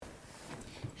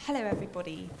Hello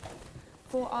everybody.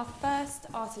 For our first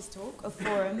artist talk of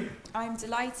Forum, I'm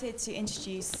delighted to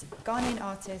introduce Ghanaian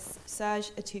artist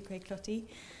Serge Atukwe Clotty,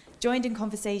 joined in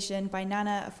conversation by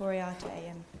Nana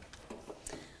Afori-Ato-Ayim.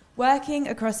 Working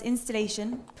across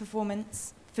installation,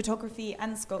 performance, photography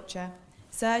and sculpture,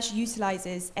 Serge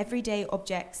utilises everyday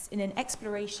objects in an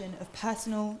exploration of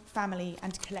personal, family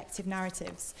and collective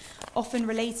narratives, often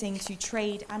relating to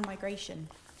trade and migration.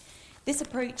 This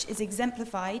approach is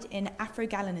exemplified in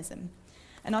Afro-Galanism,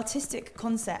 an artistic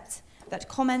concept that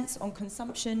comments on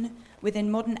consumption within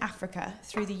modern Africa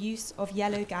through the use of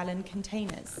yellow gallon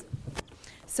containers.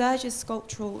 Serge's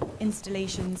sculptural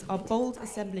installations are bold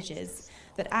assemblages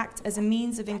that act as a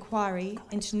means of inquiry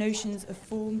into notions of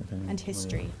form and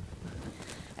history.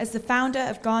 As the founder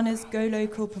of Ghana's Go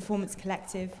Local Performance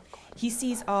Collective, he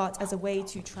sees art as a way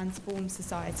to transform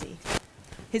society.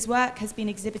 His work has been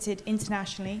exhibited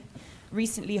internationally,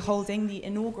 recently holding the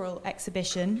inaugural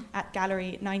exhibition at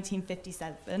Gallery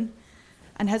 1957,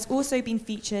 and has also been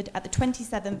featured at the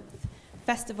 27th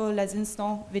Festival Les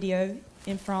Instants Video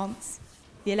in France,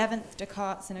 the 11th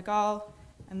Dakar, Senegal,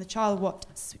 and the Charles Watt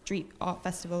Street Art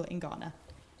Festival in Ghana.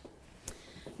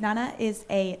 Nana is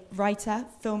a writer,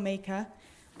 filmmaker,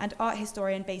 and art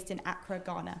historian based in Accra,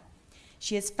 Ghana.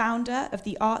 She is founder of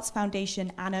the Arts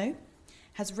Foundation Anno,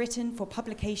 has written for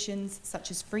publications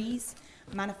such as Frieze,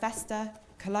 Manifesta,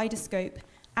 Kaleidoscope,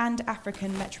 and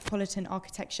African Metropolitan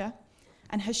Architecture,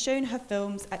 and has shown her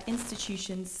films at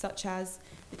institutions such as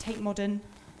the Tate Modern,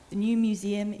 the New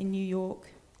Museum in New York,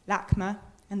 LACMA,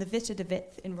 and the Witte de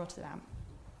With in Rotterdam.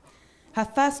 Her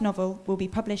first novel will be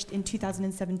published in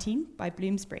 2017 by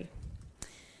Bloomsbury.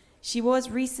 She was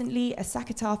recently a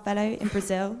Sacatar Fellow in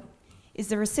Brazil, is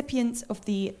the recipient of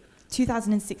the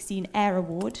 2016 AIR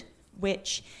Award,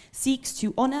 which seeks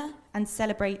to honour and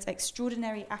celebrate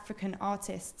extraordinary African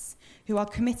artists who are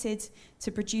committed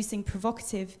to producing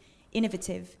provocative,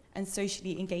 innovative, and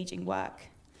socially engaging work,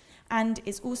 and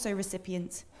is also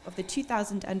recipient of the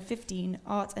 2015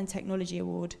 Art and Technology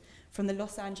Award from the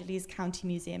Los Angeles County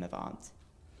Museum of Art.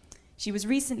 She was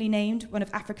recently named one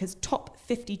of Africa's top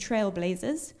 50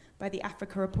 trailblazers by the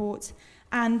Africa Report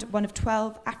and one of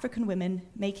 12 African women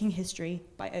making history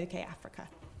by OK Africa.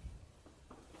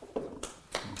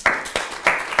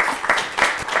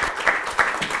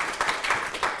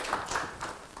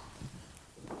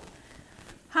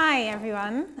 Hi,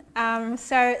 everyone.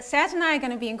 So Serge and I are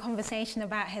going to be in conversation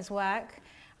about his work.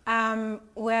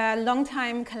 We're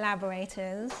longtime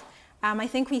collaborators. I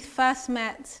think we first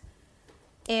met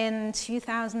in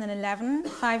 2011,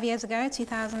 5 years ago,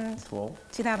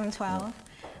 2012.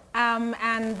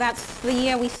 And that's the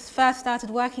year we first started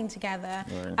working together.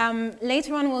 Right.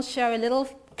 Later on, we'll show a little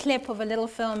clip of a little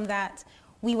film that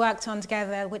we worked on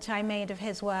together, which I made of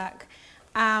his work.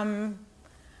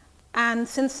 And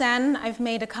since then, I've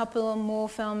made a couple more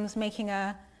films, making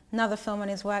another film on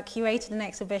his work, curated an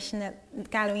exhibition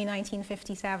at Gallery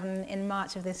 1957 in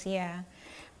March of this year.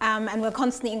 And we're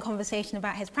constantly in conversation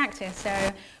about his practice,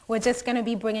 so we're just going to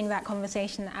be bringing that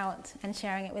conversation out and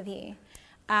sharing it with you.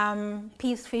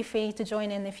 Please feel free to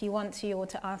join in if you want to, or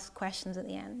to ask questions at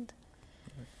the end.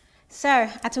 So,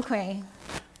 Atukwe,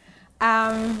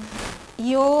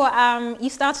 you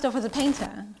started off as a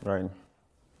painter. Right.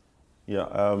 Yeah,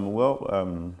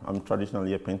 I'm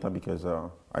traditionally a painter because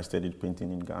I studied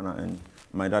painting in Ghana, and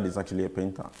my dad is actually a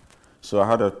painter. So I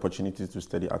had the opportunity to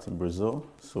study art in Brazil.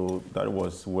 So that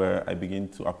was where I began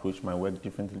to approach my work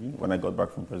differently when I got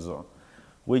back from Brazil,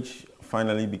 which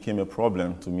finally became a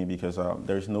problem to me because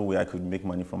there is no way I could make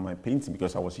money from my painting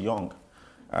because I was young.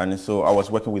 And so I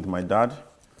was working with my dad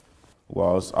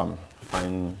whilst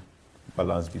finding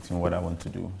balance between what I want to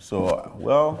do. So,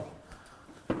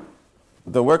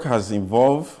 the work has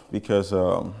evolved because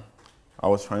I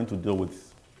was trying to deal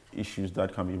with issues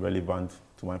that can be relevant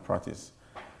to my practice.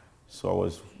 So I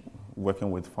was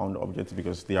working with found objects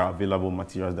because they are available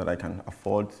materials that I can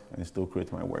afford and still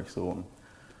create my work. So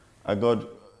I got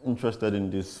interested in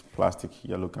these plastic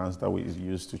yellow cans that we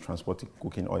use to transport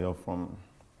cooking oil from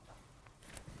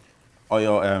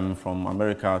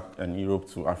America and Europe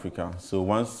to Africa. So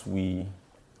once we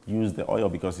use the oil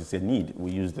because it's a need, we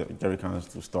use the jerry cans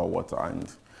to store water,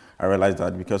 and I realized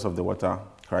that because of the water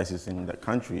crisis in the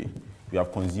country, we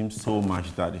have consumed so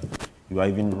much that we are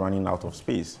even running out of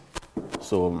space.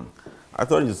 So I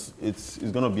thought it's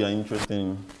going to be an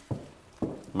interesting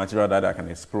material that I can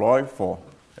explore for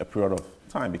a period of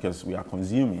time because we are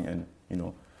consuming and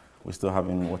we're still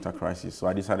having water crisis. So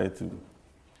I decided to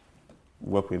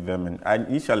work with them, and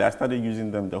initially I started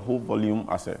using them the whole volume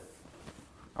as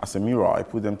as a mirror. I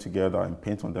put them together and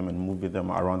paint on them and move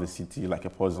them around the city like a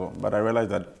puzzle. But I realized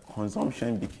that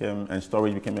consumption and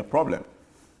storage became a problem.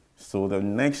 So the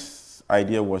next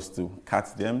idea was to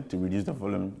cut them, to reduce the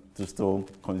volume, to still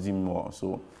consume more.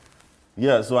 So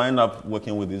yeah, so I ended up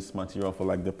working with this material for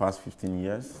like the past 15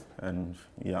 years. And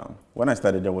yeah, when I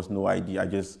started, there was no idea. I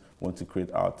just want to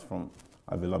create art from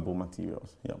available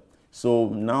materials. Yeah. So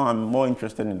now I'm more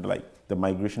interested in like the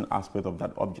migration aspect of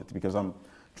that object, because I'm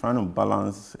trying to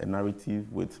balance a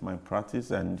narrative with my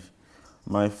practice. And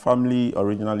my family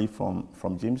originally from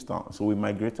Jamestown, so we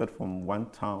migrated from one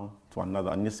town to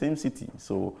another in the same city.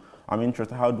 So I'm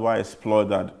interested, how do I explore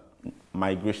that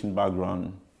migration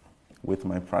background with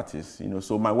my practice? You know,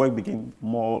 so my work became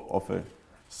more of a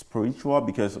spiritual,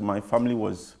 because my family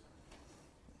was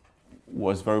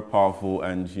very powerful,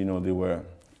 and you know, they were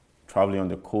traveling on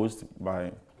the coast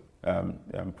by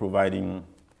providing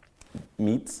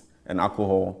meat and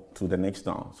alcohol to the next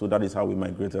town. So that is how we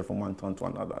migrated from one town to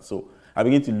another. So I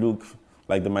began to look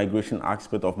like the migration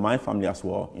aspect of my family as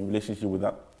well in relationship with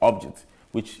that object,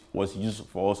 which was used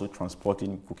for also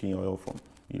transporting cooking oil from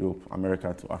Europe,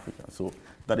 America to Africa. So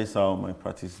that is how my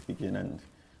practice began. And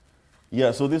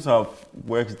yeah, so these are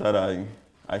works that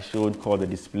I showed called The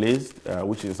Displaced,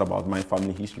 which is about my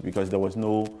family history, because there was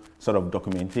no sort of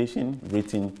documentation,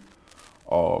 written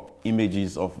or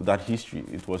images of that history.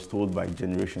 It was told by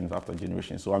generations after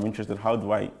generations. So I'm interested, how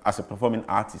do I, as a performing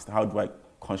artist, how do I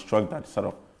construct that sort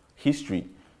of history?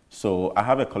 So I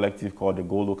have a collective called the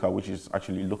Go Local, which is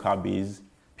actually local-based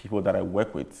people that I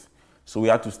work with. So we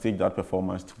had to stage that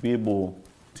performance to be able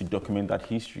to document that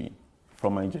history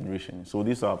from my generation. So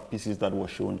these are pieces that were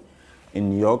shown in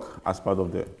New York as part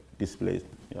of the displays.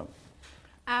 Yeah.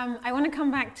 I want to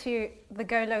come back to the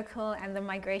Go Local and the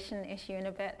migration issue in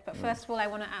a bit, but first of all, I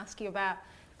want to ask you about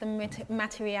the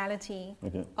materiality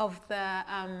of the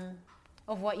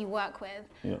of what you work with.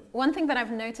 Yeah. One thing that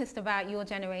I've noticed about your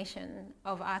generation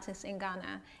of artists in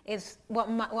Ghana is what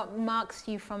marks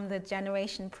you from the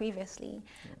generation previously,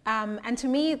 and to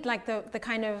me, like the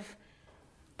kind of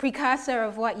precursor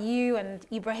of what you and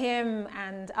Ibrahim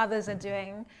and others are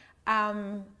doing.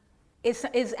 Is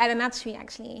Elenatri,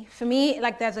 actually. For me,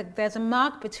 like there's a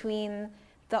mark between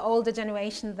the older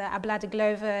generation, the Ablada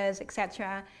Glovers,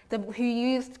 etc., who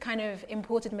used kind of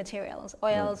imported materials,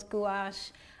 oils,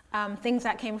 gouache, things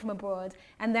that came from abroad.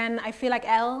 And then I feel like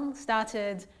El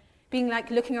started being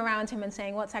like looking around him and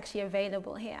saying, what's actually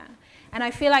available here? And I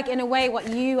feel like in a way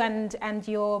what you and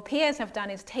your peers have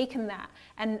done is taken that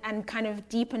and kind of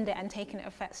deepened it and taken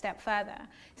it a step further.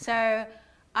 So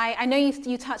I know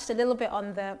you touched a little bit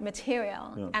on the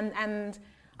material, and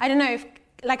I don't know if,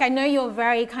 like, I know you're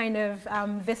very kind of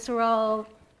visceral,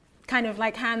 kind of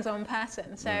like hands-on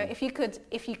person. So if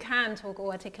you can talk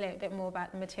or articulate a bit more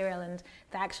about the material and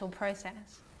the actual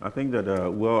process. I think that,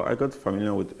 well, I got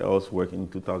familiar with El's work in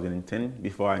 2010.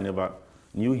 Before, I never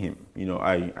knew him. You know,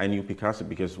 I knew Picasso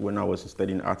because when I was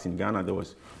studying art in Ghana, there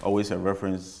was always a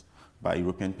reference by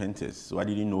European painters. So I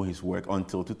didn't know his work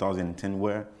until 2010,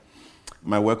 where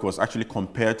my work was actually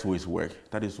compared to his work.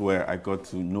 That is where I got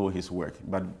to know his work.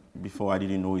 But before, I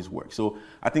didn't know his work. So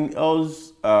I think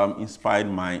Els inspired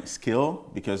my skill,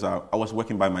 because I was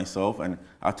working by myself and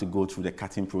I had to go through the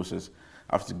cutting process.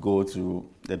 I have to go to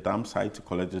the dam site to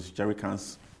collect those jerry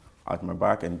cans at my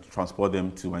back and transport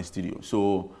them to my studio.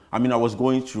 So, I mean, I was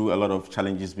going through a lot of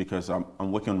challenges because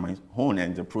I'm working on my own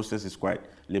and the process is quite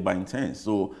labor intense.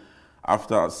 So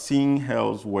after seeing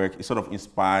Els' work, it sort of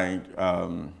inspired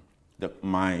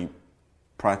my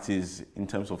practice in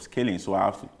terms of scaling. So I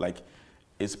have to, like,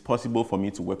 it's possible for me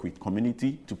to work with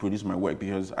community to produce my work,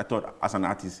 because I thought as an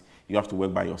artist, you have to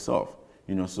work by yourself,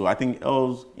 you know. So I think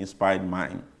Els inspired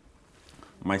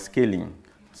my scaling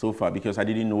so far, because I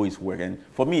didn't know his work. And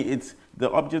for me, it's the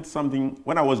object something,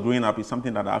 when I was growing up, it's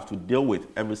something that I have to deal with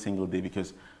every single day,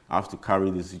 because I have to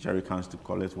carry these jerry cans to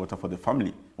collect water for the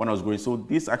family when I was growing. So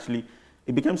this actually,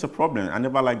 it becomes a problem. I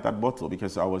never liked that bottle,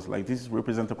 because I was like, this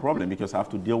represents a problem, because I have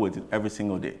to deal with it every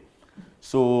single day.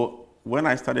 So when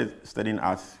I started studying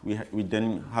art, we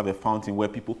then have a fountain where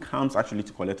people come actually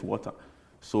to collect water.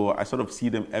 So I sort of see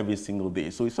them every single day.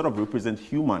 So it sort of represents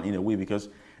human in a way, because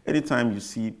anytime you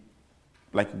see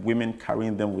like women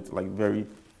carrying them with like very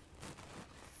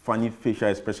funny facial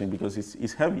expression, because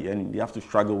it's heavy and they have to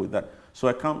struggle with that. So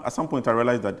at some point I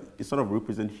realized that it sort of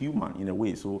represents human in a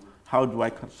way. So how do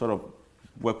I sort of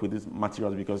work with these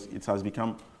materials, because it has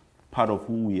become part of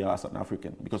who we are as an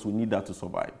African, because we need that to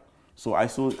survive. So I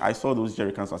saw those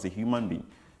jerry cans as a human being,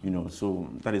 you know. So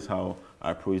that is how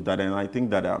I approached that. And I think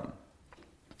that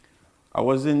I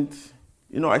wasn't,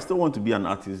 you know, I still want to be an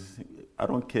artist. I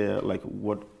don't care like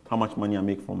how much money I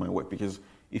make from my work, because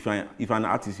if you're an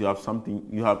artist, you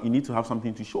need to have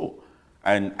something to show.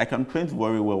 And I can paint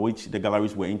very well, which the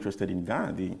galleries were interested in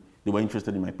Ghana. They were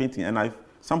interested in my painting. And at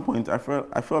some point, I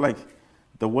felt like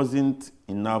there wasn't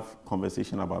enough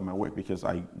conversation about my work, because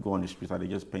I go on the street and I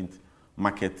just paint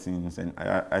market scenes, and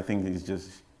I think it's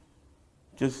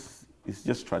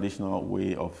just traditional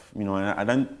way of, and I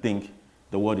don't think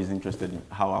the world is interested in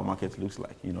how our market looks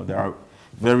like. There are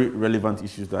very relevant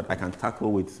issues that I can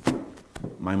tackle with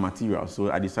my material. So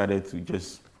I decided to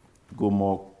just go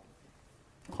more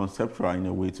conceptual in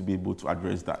a way to be able to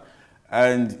address that.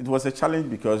 And it was a challenge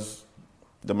because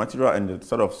the material and the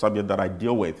sort of subject that I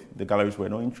deal with, the galleries were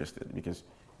not interested, because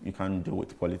you can't deal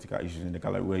with political issues in the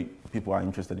gallery where people are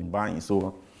interested in buying.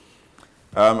 So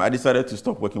I decided to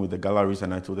stop working with the galleries,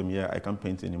 and I told them, yeah, I can't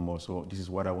paint anymore, so this is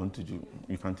what I want to do.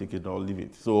 You can take it or leave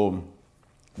it. So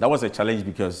that was a challenge,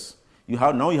 because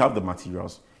now you have the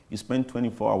materials. You spend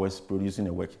 24 hours producing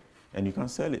a work, and you can't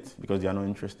sell it because they are not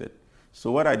interested.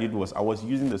 So what I did was I was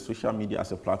using the social media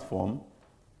as a platform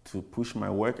to push my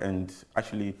work, and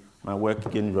actually my work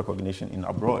gained recognition in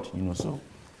abroad, so.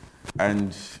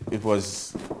 And it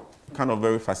was kind of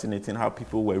very fascinating how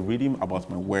people were reading about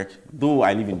my work, though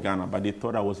I live in Ghana, but they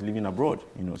thought I was living abroad,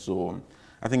 So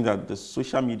I think that the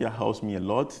social media helps me a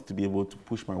lot to be able to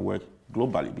push my work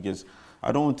globally, because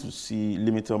I don't want to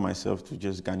limit myself to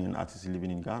just Ghanaian artists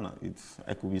living in Ghana.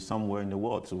 I could be somewhere in the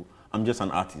world, so I'm just an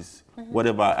artist. Mm-hmm.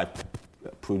 Whatever I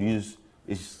produce,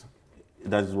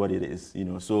 that's what it is,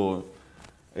 So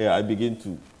yeah, I began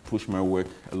to push my work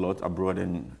a lot abroad,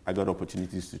 and I got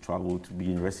opportunities to travel, to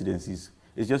be in residencies.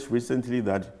 It's just recently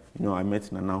that, I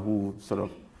met Nana, who sort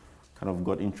of kind of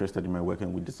got interested in my work,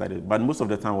 and we decided, but most of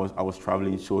the time I was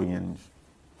traveling, showing, and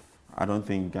I don't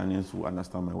think Ghanaians will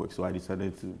understand my work, so I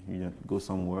decided to go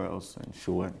somewhere else and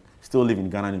show, and still live in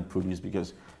Ghana and produce,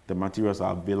 because the materials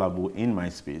are available in my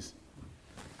space.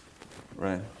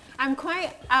 Right. I'm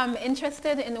quite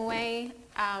interested in a way,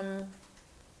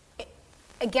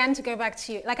 again, to go back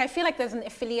to, I feel like there's an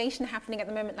affiliation happening at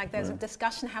the moment, there's a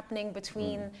discussion happening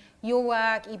between your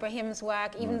work, Ibrahim's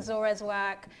work, even Zora's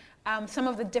work, some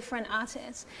of the different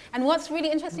artists. And what's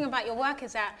really interesting about your work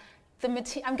is that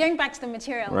I'm going back to the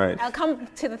material. Right. I'll come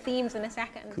to the themes in a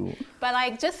second. Cool.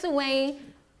 But just the way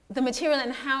the material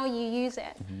and how you use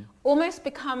it almost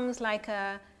becomes like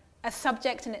a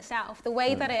subject in itself, the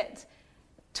way that it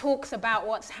talks about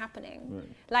what's happening.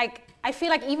 Right. I feel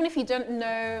like even if you don't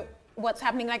know what's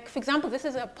happening, for example, this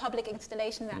is a public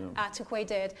installation that Tukwe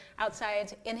did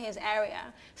outside in his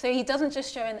area. So he doesn't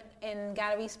just show in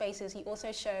gallery spaces, he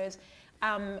also shows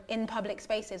in public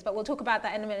spaces, but we'll talk about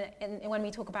that in a minute when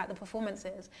we talk about the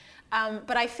performances.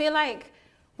 But I feel like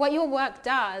what your work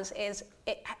does is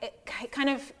it kind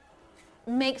of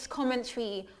makes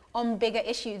commentary on bigger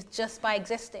issues just by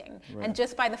existing, and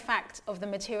just by the fact of the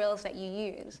materials that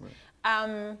you use.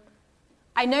 Right.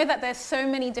 I know that there's so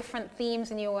many different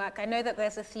themes in your work. I know that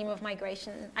there's a theme of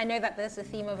migration. I know that there's a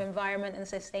theme of environment and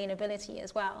sustainability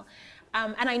as well.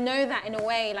 And I know that in a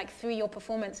way, through your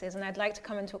performances, and I'd like to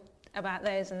come and talk about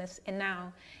those in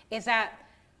now, is that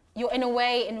you're in a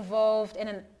way involved in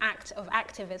an act of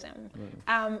activism.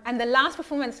 And the last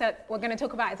performance that we're going to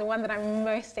talk about is the one that I'm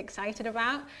most excited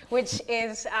about, which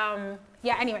is,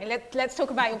 anyway, let's talk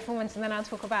about your performance, and then I'll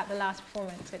talk about the last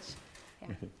performance, which,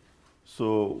 Okay.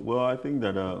 So, I think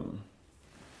that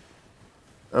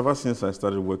ever since I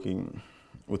started working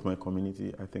with my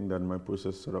community, I think that my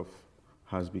process sort of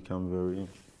has become very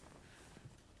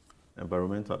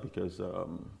environmental, because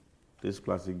these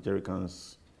plastic jerry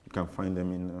cans, you can find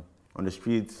them on the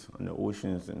streets, on the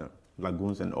oceans, in the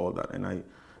lagoons and all that. And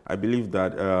I believe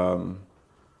that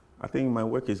I think my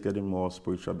work is getting more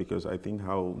spiritual, because I think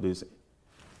how these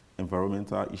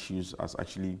environmental issues has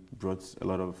actually brought a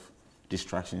lot of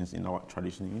distractions in our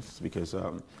traditions, because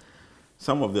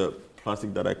some of the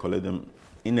plastic that I collect them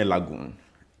in a lagoon,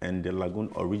 and the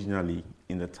lagoon originally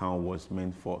in the town was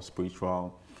meant for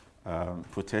spiritual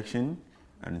protection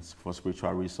and for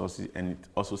spiritual resources, and it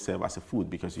also serves as a food,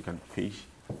 because you can fish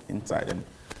inside. And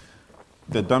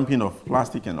the dumping of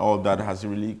plastic and all that has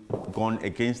really gone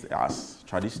against us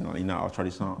traditionally, in our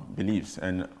traditional beliefs.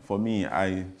 And for me,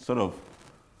 I sort of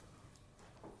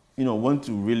want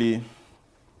to really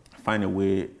find a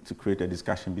way to create a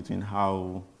discussion between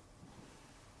how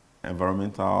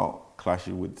environmental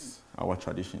clashes with our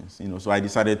traditions. So I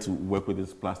decided to work with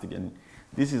this plastic, and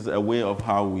this is a way of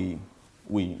how we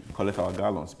collect our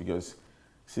gallons, because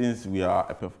since we are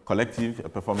a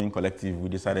performing collective, we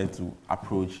decided to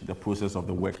approach the process of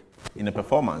the work in a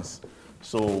performance.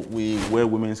 So we wear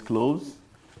women's clothes,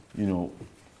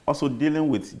 also dealing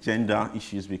with gender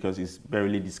issues, because it's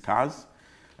barely discussed.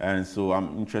 And so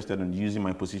I'm interested in using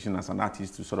my position as an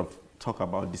artist to sort of talk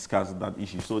about, discuss that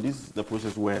issue. So this is the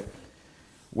process where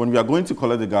when we are going to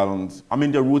collect the gallons, I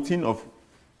mean, the routine of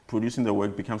producing the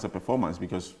work becomes a performance,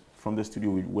 because from the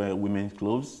studio we wear women's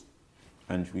clothes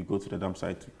and we go to the dump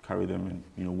site to carry them and,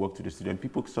 you know, walk to the studio. And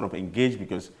people sort of engage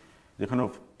because they're kind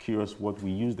of curious what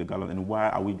we use the gallon and why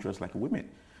are we dressed like women.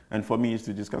 And for me, it's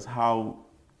to discuss how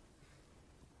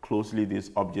closely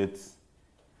these objects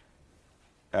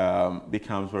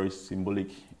becomes very symbolic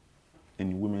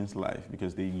in women's life,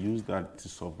 because they use that to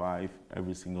survive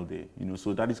every single day. You know,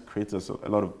 so that is creates a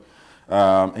lot of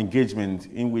engagement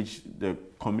in which the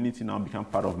community now become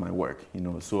part of my work. You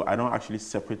know, so I don't actually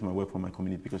separate my work from my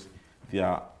community, because they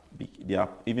are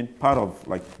even part of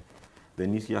like the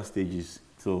initial stages.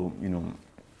 So, you know,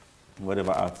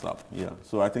 whatever adds up. Yeah.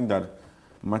 So I think that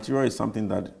material is something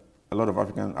that a lot of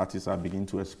African artists are beginning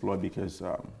to explore, because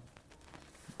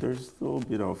there's still a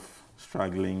bit of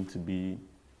struggling to be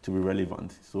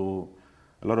relevant. So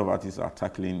a lot of artists are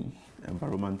tackling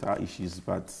environmental issues,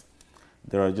 but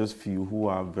there are just few who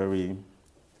are very,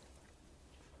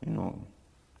 you know,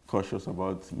 cautious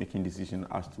about making decisions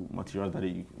as to materials that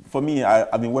they, for me,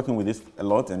 I've been working with this a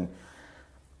lot, and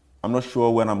I'm not sure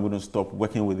when I'm going to stop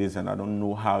working with this, and I don't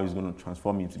know how it's going to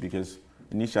transform into, because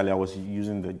initially I was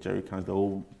using the jerry cans, the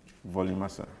whole volume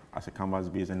as a canvas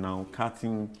base, and now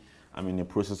cutting, I'm in the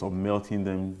process of melting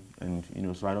them, and, you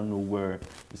know, so I don't know where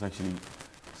it's actually,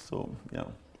 so, yeah.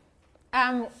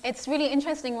 It's really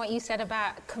interesting what you said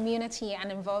about community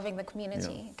and involving the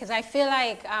community, because I feel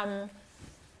like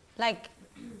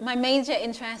my major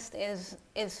interest is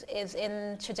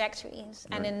in trajectories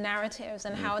and in narratives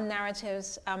and how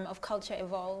narratives of culture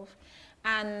evolve.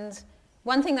 And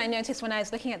one thing I noticed when I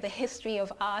was looking at the history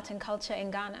of art and culture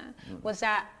in Ghana was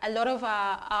that a lot of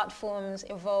our art forms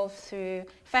evolved through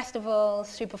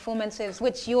festivals, through performances,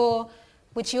 which your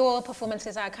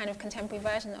performances are a kind of contemporary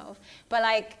version of. But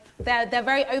like they're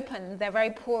very open, they're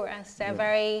very porous, they're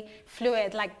very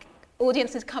fluid. Like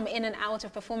audiences come in and out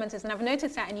of performances, and I've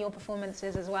noticed that in your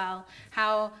performances as well,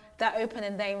 how they're open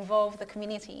and they involve the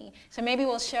community. So maybe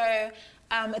we'll show.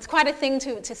 It's quite a thing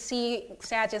to see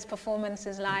Serge's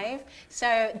performances live.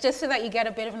 So just so that you get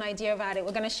a bit of an idea about it,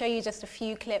 we're going to show you just a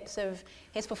few clips of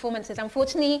his performances.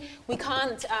 Unfortunately, we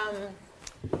can't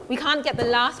get the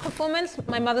last performance,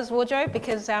 My Mother's Wardrobe,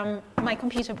 because my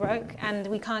computer broke and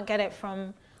we can't get it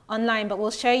from online. But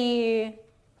we'll show you,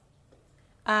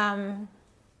 and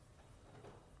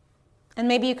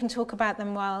maybe you can talk about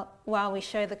them while we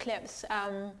show the clips.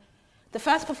 The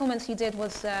first performance you did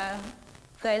was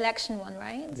the election one,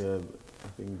 right? Yeah, I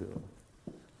think.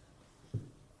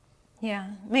 Yeah,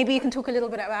 maybe you can talk a little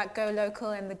bit about Go Local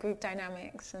and the group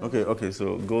dynamics. Okay.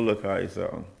 So Go Local is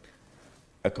a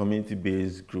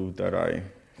community-based group that I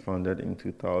founded in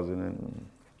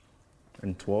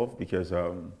 2012 because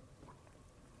I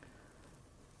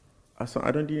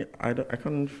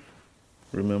can't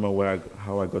remember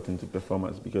how I got into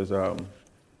performance, because I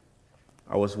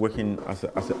was working as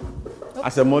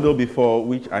a model before,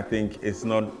 which I think is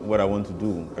not what I want to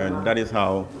do, and that is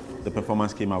how the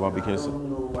performance came about. Because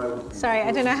sorry,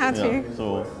 I don't know how to.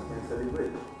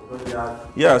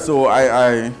 So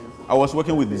I was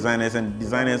working with designers, and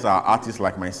designers are artists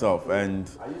like myself, and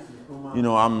you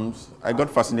know I got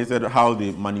fascinated how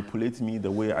they manipulate me, the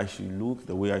way I should look,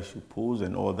 the way I should pose,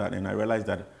 and all that, and I realized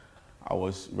that I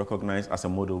was recognized as a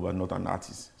model but not an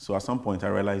artist. So at some point I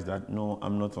realized that no,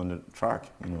 I'm not on the track,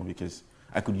 you know, because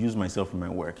I could use myself in my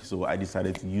work. So I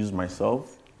decided to use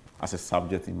myself as a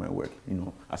subject in my work, you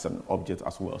know, as an object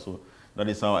as well. So that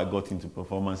is how I got into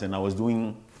performance, and I was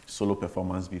doing solo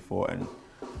performance before, and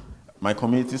my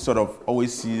community sort of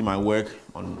always see my work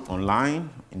online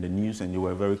in the news, and they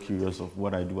were very curious of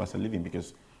what I do as a living,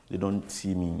 because they don't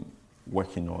see me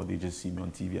working, or they just see me on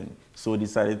TV. And so I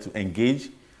decided to engage,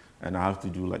 and I have to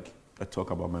do like a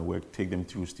talk about my work, take them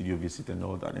through studio visit and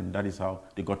all that. And that is how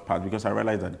they got part, because I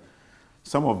realized that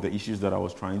some of the issues that I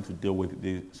was trying to deal with,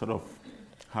 they sort of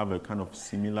have a kind of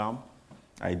similar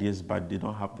ideas, but they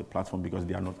don't have the platform because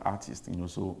they are not artists, you know.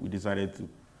 So we decided to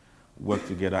work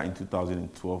together in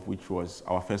 2012, which was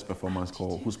our first performance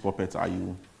called Whose Puppets Are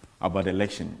You? About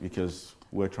election, because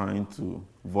we're trying to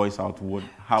voice out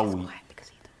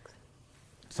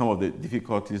some of the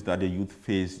difficulties that the youth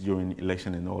face during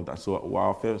election and all that. So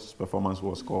our first performance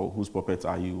was called Whose Puppets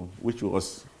Are You? Which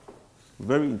was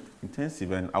very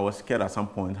intensive, and I was scared at some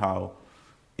point how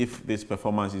if this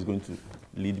performance is going to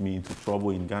lead me into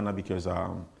trouble in Ghana, because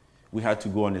we had to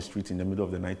go on the street in the middle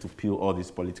of the night to peel all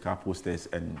these political posters,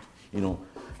 and you know,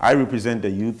 I represent the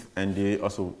youth, and they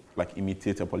also like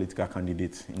imitate a political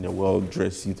candidate in the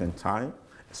well-dressed suit and tie.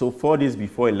 So 4 days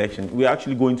before election, we're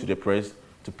actually going to the press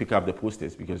to pick up the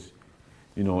posters because,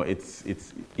 you know, it's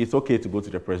okay to go to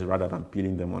the press rather than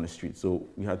peeling them on the street. So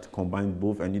we had to combine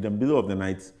both. And in the middle of the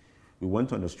night, we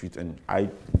went on the street and I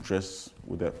dressed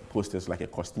with the posters like a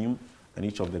costume, and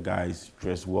each of the guys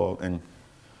dressed well and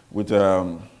with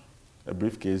a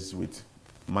briefcase with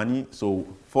money. So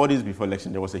 4 days before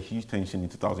election, there was a huge tension in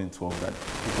 2012 that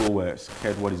people were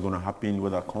scared what is going to happen,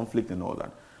 whether conflict and all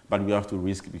that. But we have to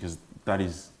risk because that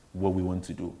is what we want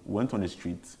to do. We went on the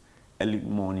streets early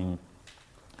morning,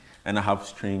 and I have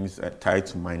strings tied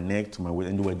to my neck, to my waist,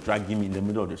 and they were dragging me in the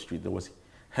middle of the street. There was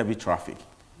heavy traffic,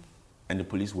 and the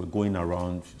police were going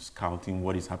around scouting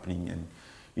what is happening. And,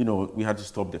 you know, we had to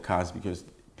stop the cars because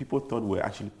people thought we were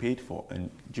actually paid for. And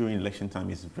during election time,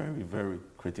 it's very, very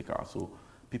critical. So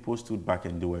people stood back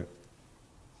and they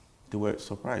were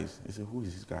surprised. They said, who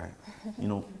is this guy? You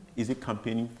know, is he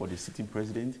campaigning for the sitting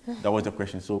president? That was the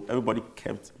question. So everybody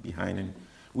kept behind, and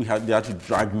they had to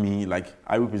drag me, like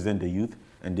I represent the youth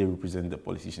and they represent the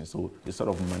politicians. So they sort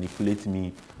of manipulate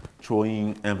me,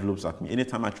 throwing envelopes at me.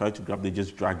 Anytime I try to grab, they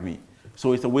just drag me.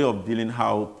 So it's a way of dealing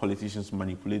how politicians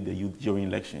manipulate the youth during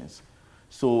elections.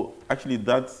 So actually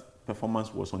that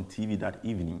performance was on TV that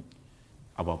evening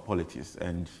about politics.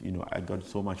 And, you know, I got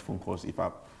so much phone calls if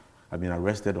I've been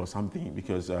arrested or something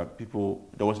because there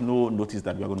was no notice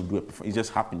that we were going to do it. It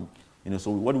just happened. You know,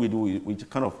 so what do? We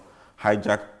kind of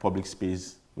hijack public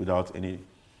space without any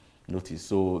notice.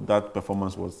 So that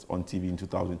performance was on TV in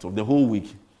 2012, the whole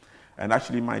week. And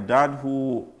actually my dad,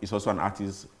 who is also an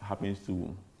artist, happens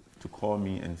to call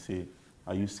me and say,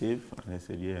 are you safe? And I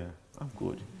said, yeah, I'm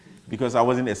good. Because I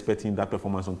wasn't expecting that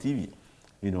performance on TV,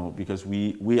 you know, because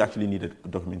we actually needed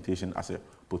documentation as a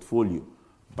portfolio,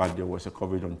 but there was a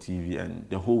coverage on TV and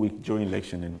the whole week during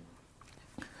election. And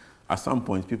at some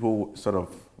point, people sort of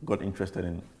got interested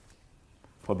in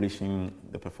publishing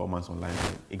the performance online.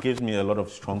 It gives me a lot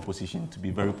of strong position to be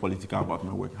very political about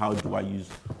my work. How do I use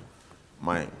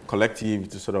my collective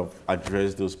to sort of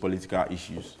address those political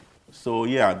issues? So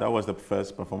yeah, that was the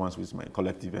first performance with my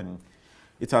collective, and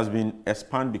it has been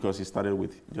expanded because it started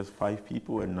with just 5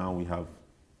 people, and now we have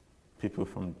people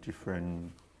from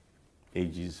different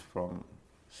ages, from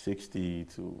 60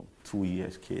 to 2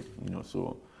 years kid, you know.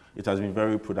 So it has been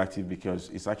very productive because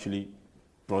it's actually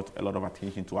brought a lot of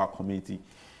attention to our community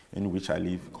in which I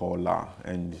live, called La.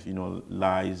 And, you know,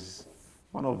 La is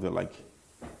one of the, like,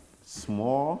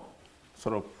 small,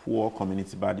 sort of poor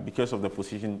community, but because of the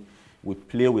position we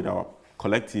play with our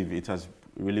collective, it has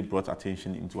really brought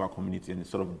attention into our community and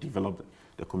sort of developed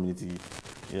the community,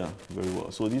 yeah, very well.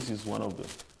 So this is one of the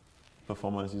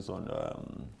performances on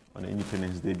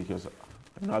Independence Day because,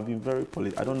 you know, I've been very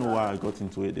I don't know why I got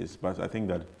into it, but I think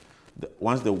that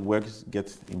once the work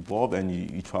gets involved and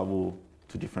you travel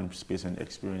to different space and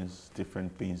experience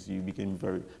different things, I became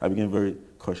very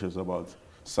cautious about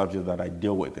subjects that I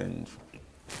deal with. And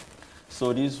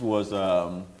so this was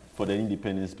for the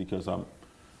independence because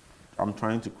I'm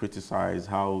trying to criticize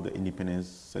how the independence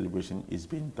celebration is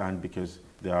being done because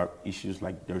there are issues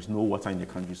like there's no water in the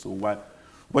country. So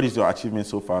what is your achievement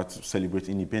so far to celebrate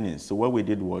independence? So what we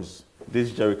did was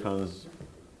these jerrycans,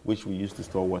 which we used to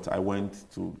store water, I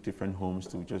went to different homes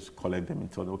to just collect them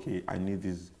and thought, okay, I need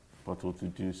this bottle to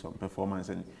do some performance.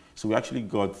 And so we actually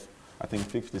got, I think,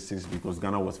 56 because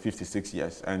Ghana was 56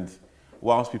 years. And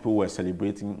whilst people were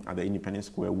celebrating at the Independence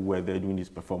Square, we were there doing this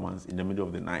performance in the middle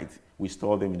of the night. We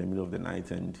stored them in the middle of the night,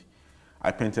 and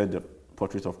I painted the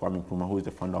portrait of Kwame Nkrumah, who is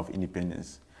the founder of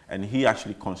independence. And he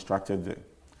actually constructed the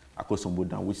Akosombo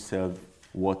Dam, which served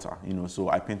water, you know. So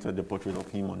I painted the portrait of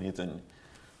him on it, and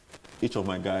each of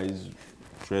my guys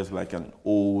dressed like an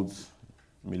old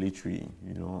military,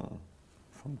 you know,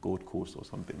 from Gold Coast or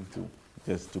something,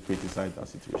 just to criticize that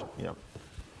situation. Yeah.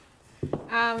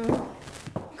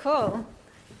 Cool.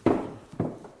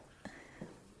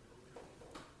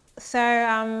 So,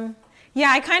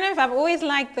 yeah, I've always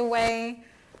liked the way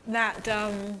that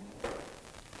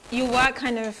your work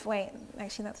kind of,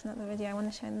 actually that's not the video, I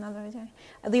want to show another video.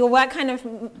 Your work kind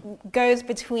of goes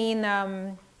between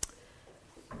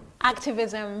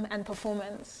activism and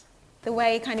performance. The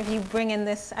way kind of you bring in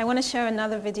this, I want to show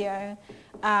another video.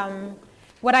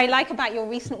 What I like about your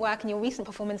recent work and your recent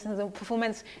performance is the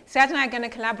performance, Serge and I are going to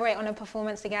collaborate on a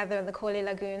performance together at the Korle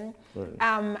Lagoon.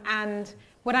 Right. And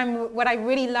what I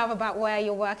really love about where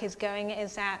your work is going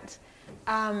is that,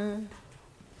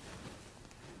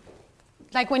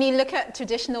 like when you look at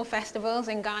traditional festivals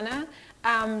in Ghana,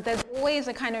 there's always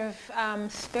a kind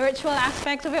of spiritual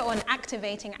aspect of it or an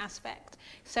activating aspect.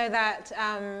 So that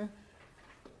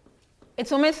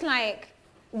it's almost like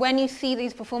when you see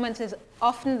these performances,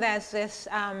 often there's this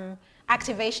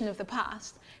activation of the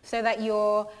past, so that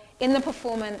you're in the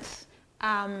performance,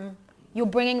 you're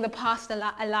bringing the past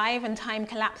alive and time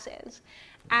collapses.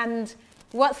 And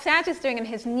what Serge is doing in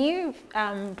his new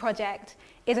project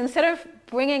is, instead of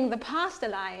bringing the past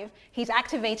alive, he's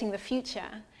activating the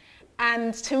future.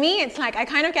 And to me, it's like, I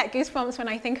kind of get goosebumps when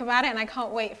I think about it, and I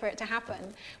can't wait for it to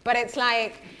happen. But it's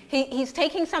like, he's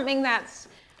taking something that's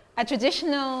a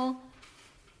traditional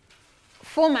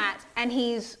format, and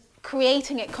he's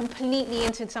creating it completely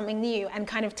into something new and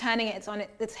kind of turning it on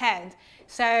its head.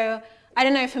 So I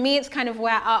don't know, for me, it's kind of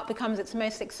where art becomes its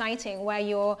most exciting, where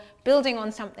you're building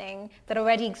on something that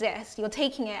already exists, you're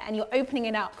taking it and you're opening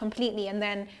it up completely and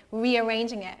then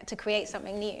rearranging it to create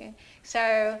something new.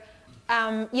 So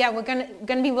yeah, we're going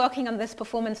to be working on this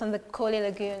performance on the Korle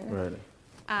Lagoon.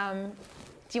 Right.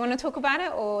 Do you want to talk about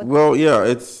it, or? Well, yeah,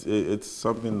 it's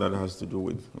something that has to do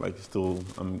with, like, still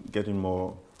I'm getting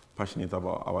more passionate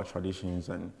about our traditions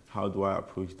and how do I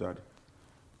approach that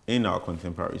in our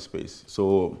contemporary space.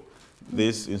 So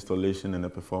this installation and the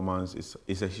performance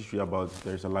is a history about,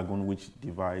 there's a lagoon which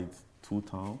divides two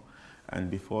towns, and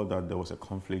before that there was a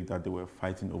conflict that they were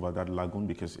fighting over that lagoon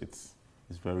because it's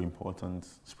very important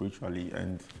spiritually,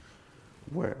 and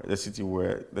where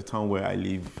the town where I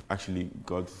live actually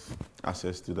got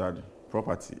access to that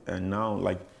property, and now,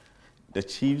 like, the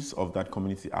chiefs of that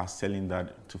community are selling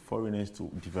that to foreigners to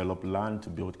develop land, to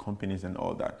build companies and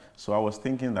all that. So I was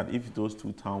thinking that if those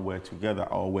two towns were together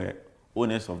or were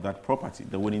owners of that property,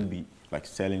 they wouldn't be like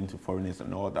selling to foreigners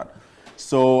and all that.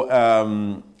 So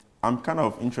I'm kind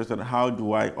of interested in how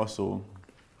do I also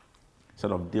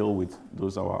sort of deal with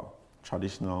those our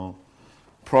traditional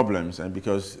problems, and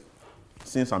because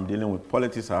since I'm dealing with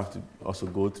politics, I have to also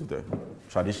go to the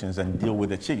traditions and deal with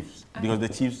the chiefs, because the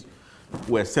chiefs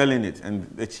were selling it, and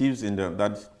the chiefs in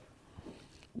that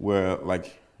were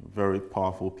like very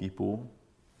powerful people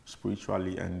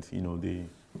spiritually, and you know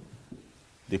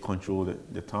they control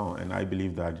the town. And I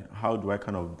believe that how do I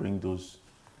kind of bring those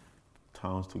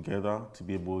towns together to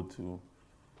be able to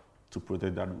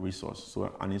protect that resource?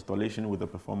 So an installation with a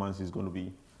performance is going to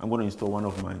be, I'm going to install one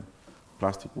of my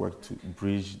plastic work to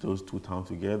bridge those two towns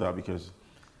together, because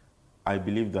I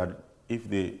believe that if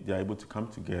they are able to come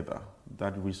together,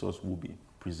 that resource will be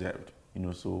preserved. You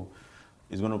know, so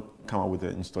it's going to come out with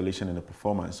an installation and a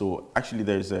performance. So actually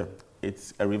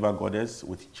it's a river goddess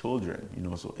with children, you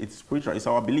know, so it's spiritual, it's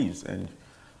our beliefs. And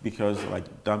because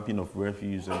like dumping of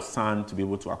refuse and sand to be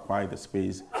able to acquire the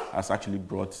space has actually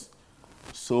brought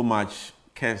so much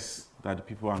curse that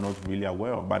people are not really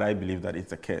aware of. But I believe that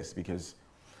it's a curse because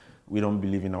we don't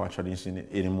believe in our tradition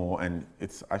anymore, and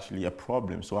it's actually a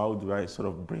problem. So how do I sort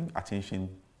of bring attention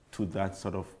to that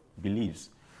sort of beliefs?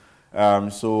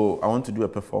 So I want to do a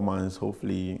performance,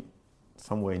 hopefully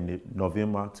somewhere in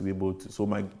November, to be able to, so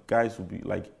my guys will be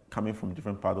like coming from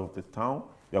different parts of the town.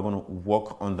 We are going to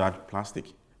work on that plastic.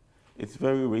 It's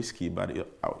very risky, but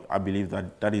I believe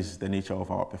that is the nature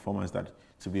of our performance, that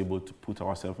to be able to put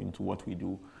ourselves into what we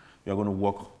do. We are going to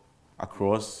walk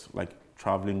across, like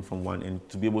traveling from one end,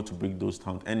 to be able to bring those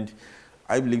towns. And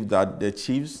I believe that the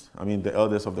chiefs, I mean the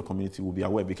elders of the community, will be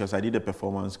aware, because I did a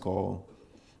performance called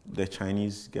The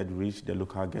Chinese Get Rich, the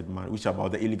Local Get Mad, which is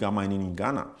about the illegal mining in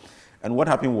Ghana. And what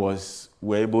happened was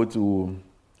we were able to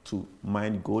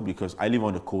mine gold, because I live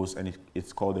on the coast and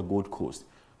it's called the Gold Coast.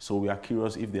 So we are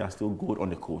curious if there are still gold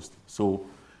on the coast. So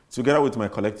together with my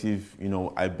collective, you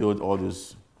know, I built all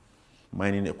those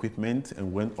mining equipment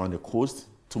and went on the coast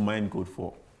to mine gold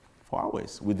for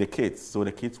hours with the kids. So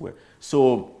the kids were,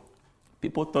 so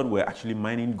people thought we were actually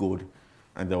mining gold,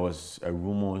 and there was a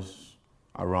rumors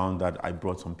around that I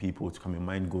brought some people to come and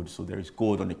mine gold. So there is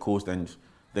gold on the coast, and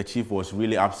the chief was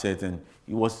really upset, and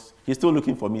he's still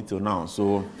looking for me till now.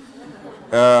 So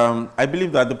I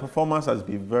believe that the performance has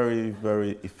been very,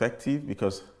 very effective,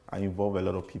 because I involve a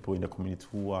lot of people in the community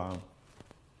who are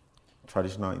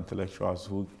traditional intellectuals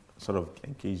who sort of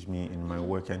engage me in my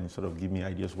work and sort of give me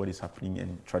ideas what is happening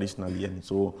and traditionally. And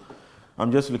so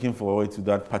I'm just looking forward to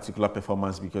that particular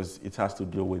performance, because it has to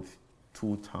deal with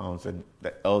two towns and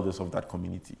the elders of that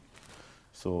community.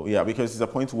 So yeah, because it's a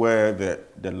point where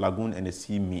the lagoon and the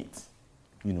sea meet,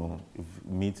 you know,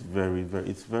 meet very, very,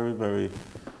 it's very, very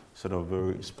sort of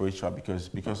very spiritual,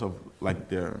 because of like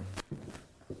the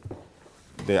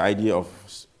idea of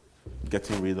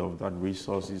getting rid of that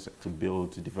resources to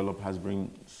build, to develop, has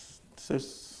bring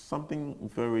something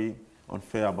very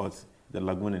unfair about the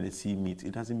lagoon and the sea meet.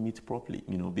 It doesn't meet properly.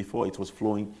 You know, before it was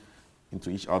flowing into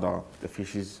each other, the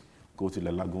fishes go to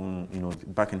the lagoon, you know,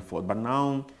 back and forth. But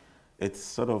now it's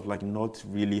sort of like not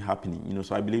really happening, you know.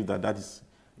 So I believe that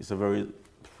it's a very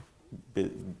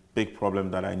big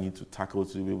problem that I need to tackle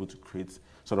to be able to create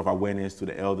sort of awareness to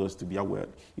the elders to be aware.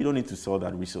 You don't need to sell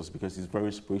that resource because it's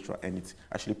very spiritual and it's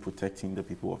actually protecting the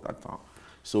people of that town.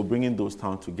 So bringing those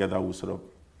towns together will sort of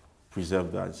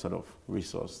preserve that sort of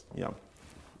resource. Yeah.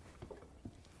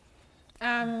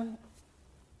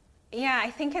 Yeah,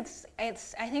 I think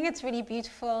it's really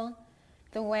beautiful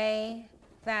the way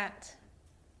that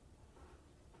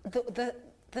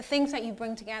the things that you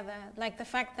bring together, like the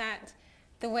fact that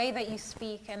the way that you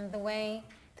speak and the way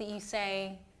that you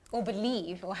say or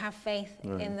believe or have faith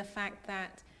Right. in the fact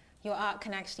that your art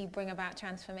can actually bring about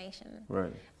transformation.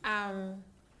 Right.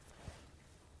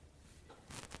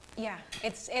 Yeah, I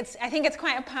think it's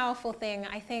quite a powerful thing.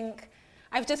 I think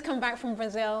I've just come back from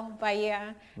Brazil,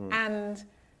 Bahia, and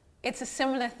it's a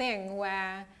similar thing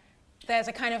where there's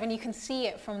a kind of, and you can see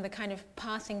it from the kind of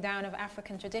passing down of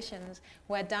African traditions,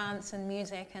 where dance and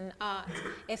music and art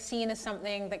is seen as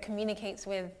something that communicates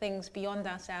with things beyond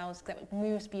ourselves, that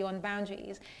moves beyond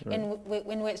boundaries, Right.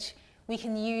 in which we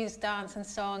can use dance and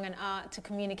song and art to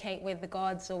communicate with the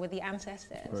gods or with the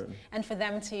ancestors, Right. and for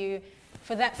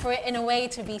it in a way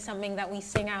to be something that we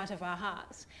sing out of our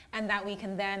hearts, and that we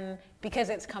can then, because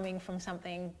it's coming from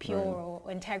something pure Right.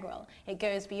 or integral, it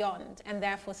goes beyond, and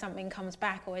therefore something comes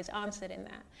back or is answered in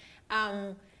that.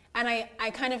 And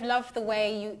I kind of love the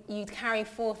way you carry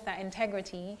forth that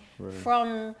integrity Right.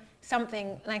 from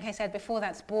something, like I said before,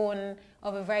 that's born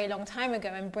of a very long time ago,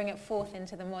 and bring it forth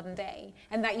into the modern day,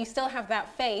 and that you still have that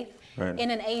faith Right.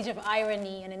 in an age of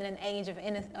irony and in an age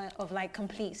of like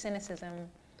complete cynicism.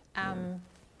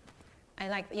 I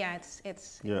like, yeah,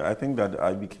 it's Yeah, I think that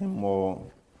I became more,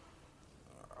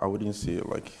 I wouldn't say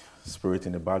like spirit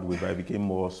in a bad way, but I became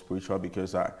more spiritual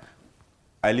because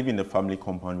I live in a family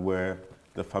compound where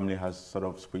the family has sort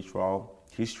of spiritual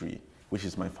history, which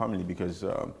is my family, because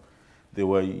they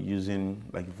were using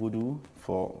like voodoo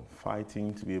for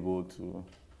fighting to be able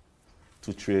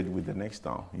to trade with the next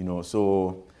town, you know.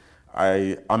 So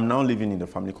I'm now living in the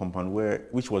family compound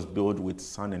which was built with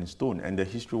sand and stone. And the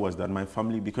history was that my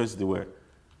family, because they were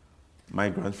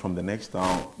migrants from the next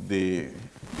town, they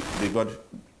got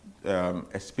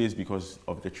a space because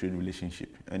of the trade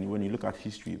relationship. And when you look at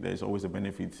history, there's always a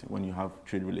benefit when you have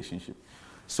trade relationship.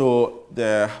 So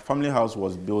the family house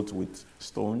was built with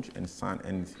stone and sand,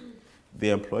 and they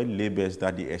employed laborers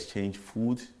that they exchanged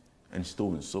food and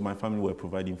stones. So my family were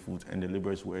providing food, and the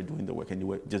laborers were doing the work, and they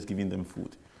were just giving them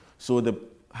food. So the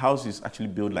house is actually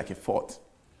built like a fort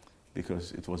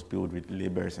because it was built with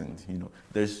laborers, and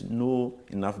there's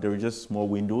there are just small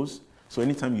windows. So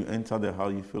anytime you enter the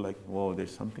house, you feel like, whoa,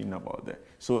 there's something about there.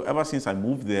 So ever since I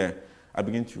moved there, I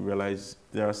began to realize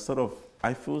there are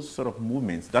I feel sort of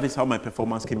movements. That is how my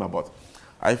performance came about.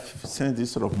 I sensed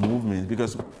this sort of movement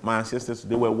because my ancestors,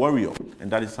 they were warriors,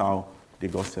 and that is how they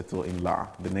got settled in La,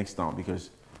 the next town, because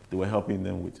they were helping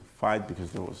them with fight,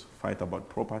 because there was fight about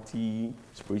property,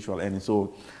 spiritual ending.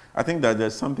 So I think that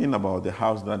there's something about the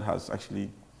house that has actually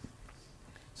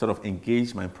sort of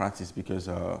engaged my practice, because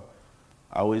I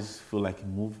always feel like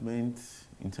movement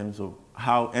in terms of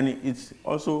how, and it's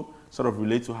also sort of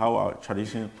related to how our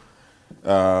tradition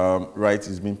right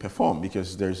is being performed,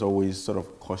 because there's always sort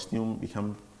of costume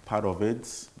become part of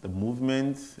it, the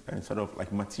movement, and sort of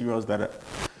like materials that are,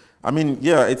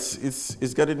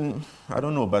 it's getting, I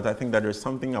don't know, but I think that there's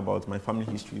something about my family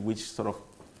history which sort of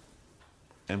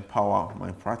empower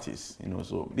my practice,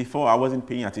 So before I wasn't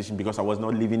paying attention because I was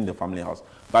not living in the family house.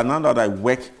 But now that I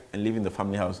work and live in the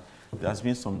family house, there's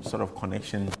been some sort of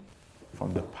connection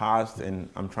from the past, and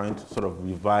I'm trying to sort of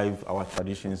revive our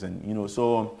traditions, and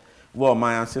well,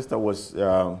 my ancestor was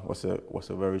a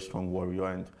very strong warrior,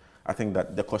 and I think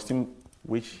that the costume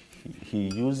which he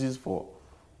uses for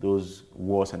those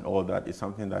wars and all that is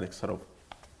something that is sort of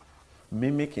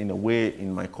mimic in a way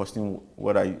in my costume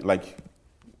what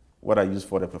I use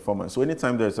for the performance. So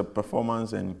anytime there's a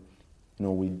performance and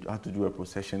we have to do a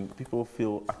procession, people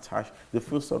feel attached. They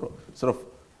feel sort of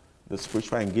the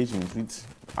spiritual engagement with.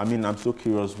 I'm so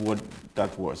curious what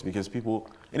that was, because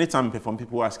anytime I perform,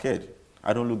 people are scared.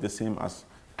 I don't look the same as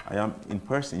I am in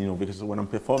person, because when I'm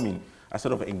performing, I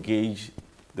sort of engage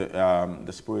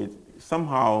the spirit,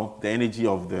 somehow the energy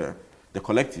of the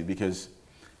collective, because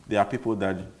there are people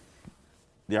that,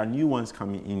 there are new ones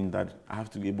coming in that I have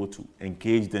to be able to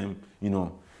engage them,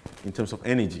 in terms of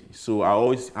energy. So I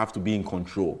always have to be in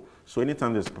control. So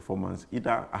anytime there's a performance,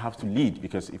 either I have to lead,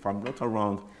 because if I'm not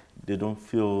around, they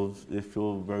feel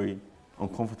very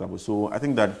uncomfortable. So I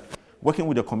think that working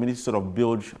with the community sort of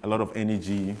builds a lot of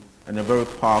energy and a very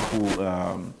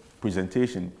powerful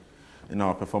presentation in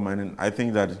our performance. And I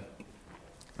think that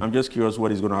I'm just curious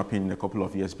what is going to happen in a couple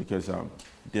of years because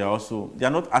they are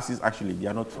not artists actually, they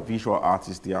are not visual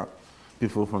artists, they are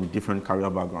people from different career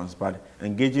backgrounds, but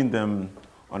engaging them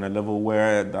on a level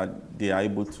where that they are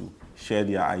able to share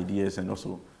their ideas and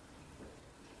also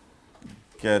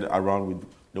get around with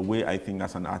the way I think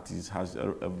as an artist has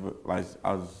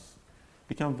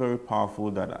become very powerful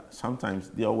that sometimes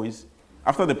they always,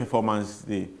 after the performance,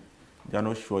 they are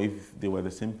not sure if they were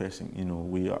the same person. You know,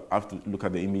 we have to look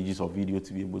at the images or video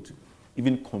to be able to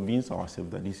even convince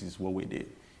ourselves that this is what we did.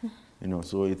 You know,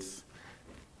 so it's,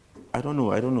 I don't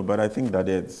know, but I think that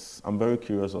I'm very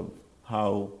curious of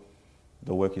how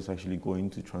the work is actually going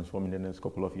to transform in the next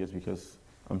couple of years because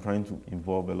I'm trying to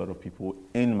involve a lot of people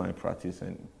in my practice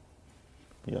and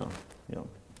yeah.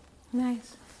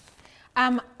 Nice.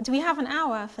 Do we have an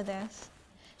hour for this?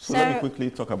 So let me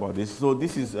quickly talk about this. So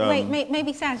this is... wait,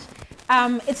 maybe Serge.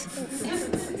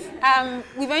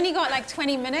 We've only got like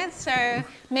 20 minutes, so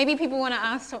maybe people want to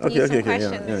ask you some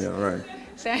questions. Yeah, right.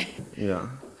 So, yeah.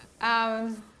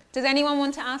 Does anyone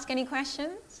want to ask any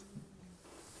questions?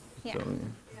 Yeah.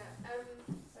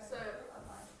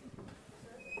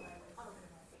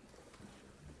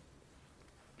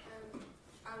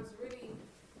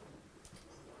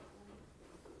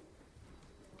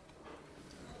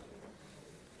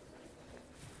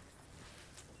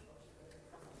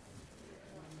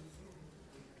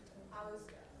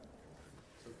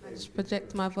 Just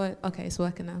project my voice. Okay, it's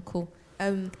working now. Cool.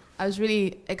 I was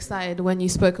really excited when you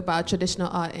spoke about traditional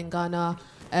art in Ghana,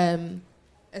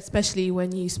 especially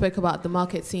when you spoke about the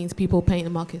market scenes, people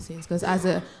painting market scenes. Because as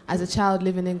a child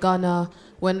living in Ghana,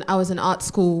 when I was in art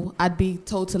school, I'd be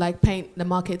told to like paint the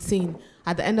market scene.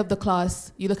 At the end of the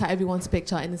class, you look at everyone's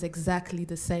picture and it's exactly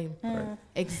the same. Right.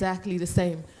 Exactly the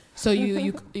same. So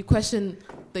you question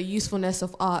the usefulness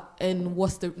of art and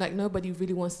nobody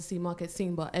really wants to see market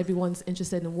scene, but everyone's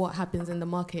interested in what happens in the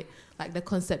market, like the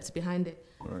concepts behind it.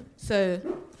 Right. So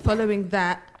following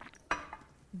that,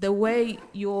 the way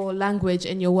your language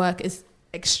and your work is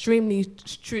extremely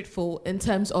truthful in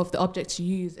terms of the objects you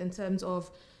use, in terms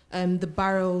of the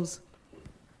barrels,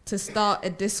 to start a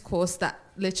discourse that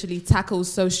literally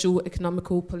tackles social,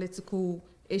 economical, political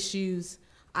issues,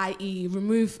 i.e.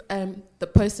 remove the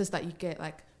posters that you get,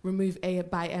 like remove A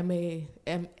by MA,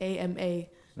 AMA,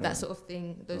 that sort of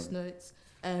thing, those notes.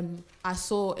 I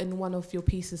saw in one of your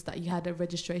pieces that you had a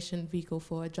registration vehicle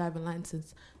for a driving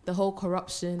license. The whole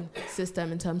corruption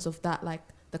system in terms of that, like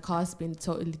the car's been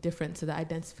totally different to the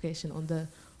identification on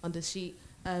the sheet.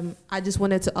 I just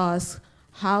wanted to ask,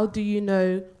 how do you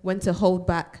know when to hold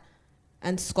back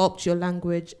and sculpt your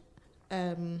language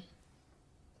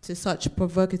to such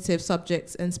provocative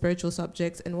subjects and spiritual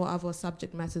subjects, and what other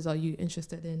subject matters are you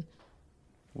interested in?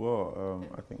 Well,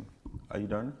 I think, are you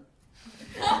done?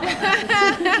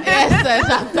 Yes,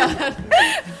 I'm done.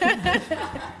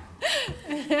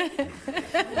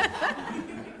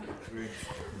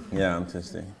 Yeah, I'm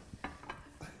testing.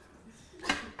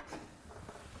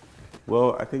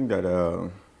 Well, I think that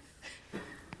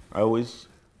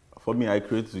I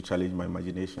create to challenge my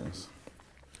imaginations,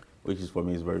 which is for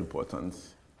me is very important.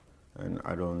 And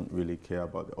I don't really care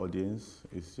about the audience.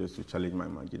 It's just to challenge my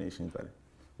imagination that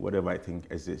whatever I think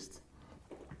exists.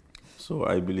 So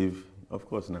I believe, of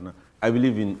course, Nana, I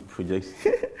believe in projects.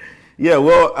 Yeah,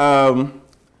 well,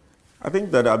 I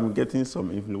think that I'm getting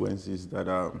some influences that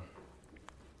are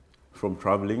from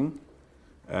traveling.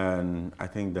 And I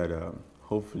think that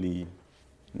hopefully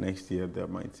next year there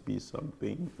might be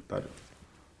something that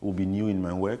will be new in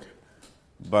my work.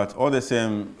 But all the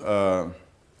same,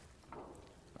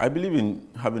 I believe in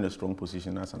having a strong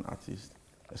position as an artist,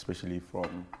 especially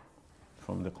from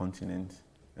the continent.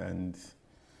 And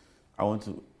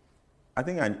I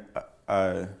think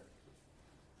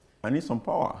I need some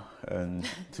power and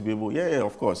to be able,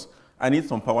 of course. I need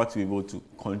some power to be able to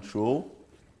control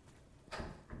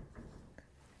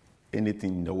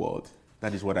anything in the world.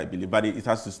 That is what I believe. But it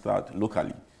has to start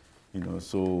locally,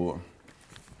 so...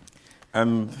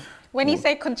 When you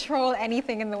say control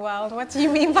anything in the world, what do you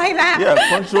mean by that? Yeah,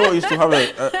 control is to have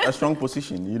a strong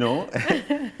position,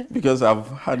 because I've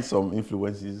had some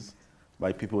influences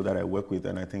by people that I work with,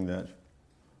 and I think that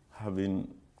having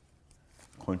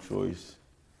control is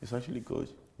actually good,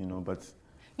 but...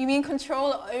 You mean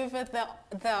control over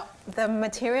the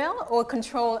material or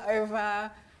control over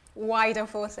wider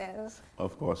forces?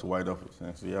 Of course, wider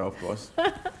forces, yeah, of course.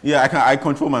 Yeah, I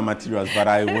control my materials, but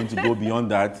I want to go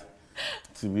beyond that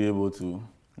to be able to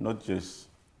not just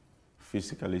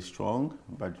physically strong,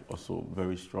 but also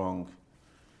very strong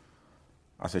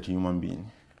as a human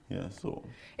being, Yeah, so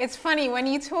It's funny, when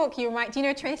you talk, do you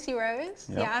know Tracy Rose,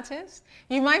 the Yeah. artist?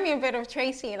 You remind me a bit of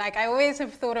Tracy. Like, I always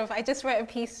have thought of, I just wrote a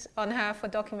piece on her for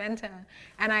Documenta,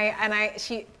 and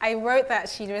I wrote that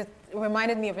she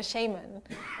reminded me of a shaman.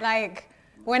 Like,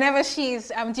 whenever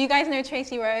she's, do you guys know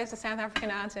Tracy Rose, the South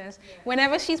African artist?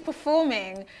 Whenever she's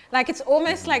performing, like, it's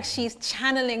almost like she's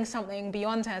channeling something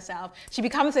beyond herself. She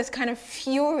becomes this kind of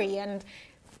fury, and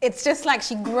it's just like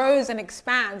she grows and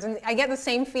expands. And I get the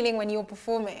same feeling when you're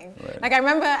performing. Right. Like, I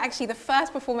remember actually the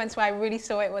first performance where I really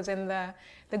saw it was in the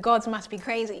Gods Must Be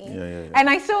Crazy. Yeah. And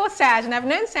I saw Saj, and I've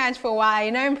known Saj for a while, I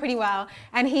know him pretty well.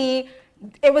 And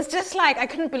it was just like, I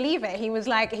couldn't believe it. He was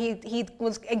like, he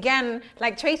was, again,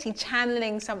 like Tracy,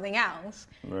 channeling something else.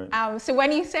 Right. So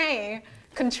when you say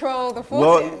control the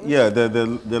forces. Well, yeah,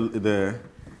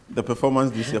 the performance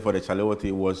this year for the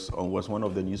Chalewote was one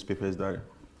of the newspapers that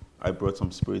I brought some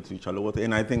spirit to Chalewote,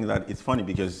 and I think that it's funny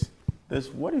because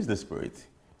what is the spirit?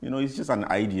 You know, it's just an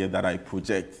idea that I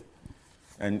project,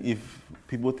 and if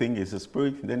people think it's a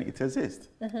spirit, then it exists.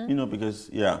 You know,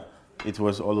 because it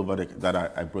was all over that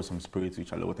I brought some spirit to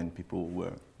Chalewote, and people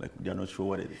were like, they're not sure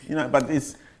what it is. You know, but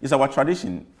it's our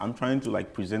tradition. I'm trying to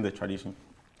like present the tradition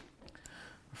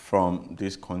from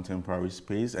this contemporary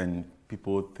space, and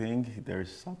people think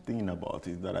there's something about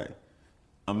it that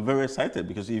I'm very excited,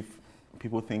 because if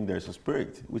people think there's a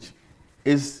spirit, which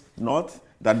is not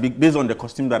that big, based on the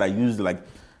costume that I use, like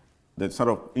the sort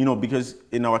of, you know, because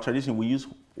in our tradition we use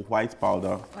white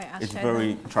powder. It's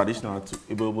very traditional to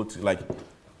be able to like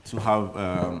to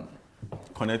have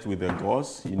connect with the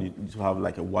gods. You need to have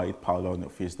like a white powder on your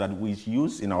face that we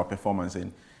use in our performance.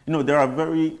 And you know, there are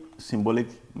very symbolic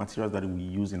materials that we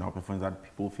use in our performance that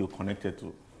people feel connected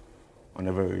to on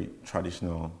a very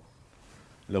traditional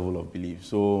level of belief.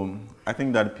 So I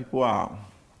think that people are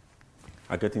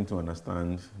getting to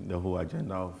understand the whole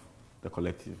agenda of the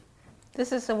collective.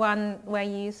 This is the one where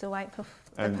you use the white powder.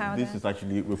 And this is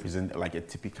actually represent like a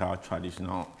typical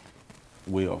traditional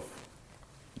way of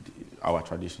our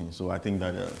tradition. So I think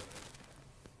that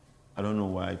I don't know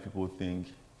why people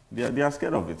think they are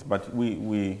scared of it, but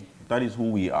we that is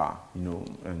who we are, you know,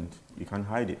 and you can't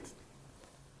hide it.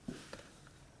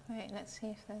 Wait, let's see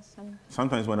if there's some.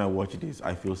 Sometimes when I watch this,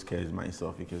 I feel scared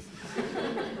myself because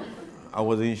I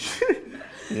wasn't sure.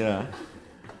 Yeah.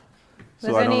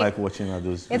 So I don't like watching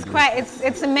those videos.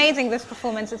 It's amazing, this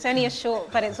performance. It's only a short,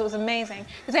 but it was amazing.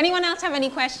 Does anyone else have any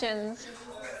questions?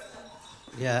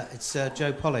 Yeah, it's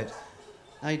Joe Pollitt.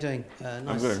 How are you doing?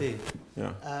 Nice to see you.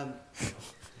 Yeah.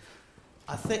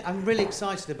 I think I'm really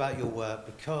excited about your work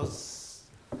because,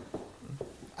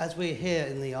 as we're here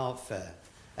in the art fair,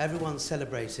 everyone's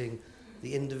celebrating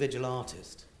the individual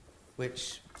artist,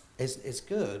 which is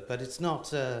good, but it's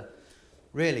not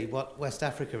really what West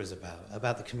Africa is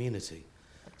about the community.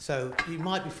 So you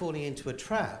might be falling into a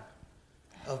trap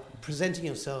of presenting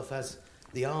yourself as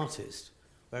the artist,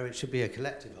 where it should be a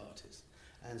collective artist.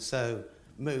 And so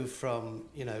move from,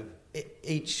 you know,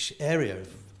 each area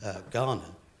of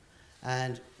Ghana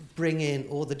and bring in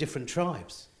all the different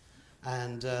tribes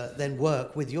and then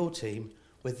work with your team,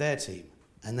 with their team,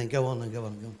 and then go on and go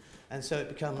on and go on. And so it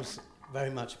becomes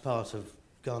very much part of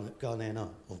Ghanaian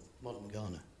art, or modern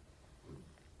Ghana.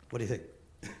 What do you think?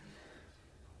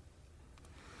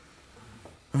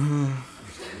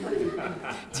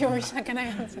 Do you wish I can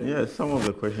answer? Yeah, some of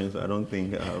the questions I don't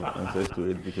think I have answers to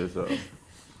it because,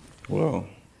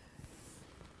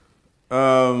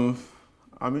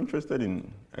 I'm interested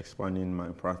in expanding my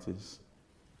practice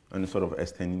and sort of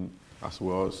extending as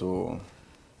well. So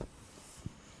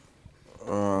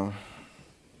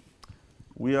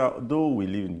though we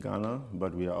live in Ghana,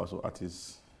 but we are also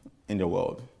artists in the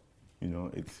world. You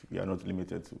know, we are not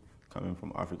limited to coming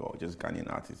from Africa or just Ghanaian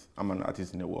artists. I'm an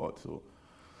artist in the world, so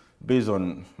based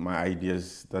on my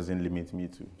ideas doesn't limit me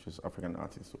to just African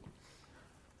artists. So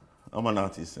I'm an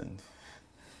artist,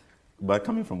 but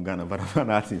coming from Ghana, but I'm an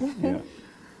artist. Yeah,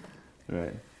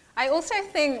 right. I also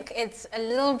think it's a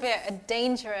little bit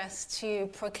dangerous to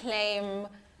proclaim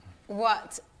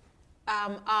what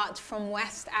art from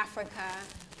West Africa,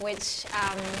 which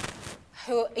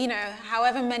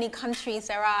however many countries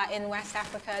there are in West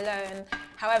Africa alone,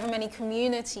 however many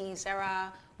communities there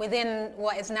are within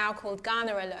what is now called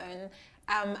Ghana alone,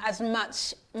 as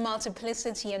much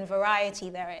multiplicity and variety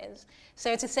there is.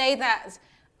 So to say that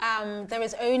there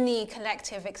is only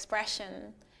collective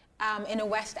expression in a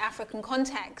West African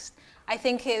context, I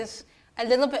think is a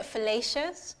little bit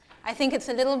fallacious. I think it's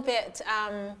a little bit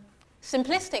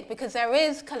simplistic because there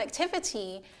is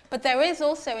collectivity, but there is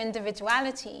also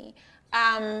individuality.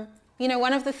 You know,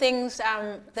 one of the things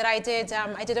that I did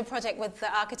a project with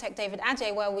the architect David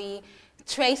Adjei where we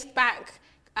traced back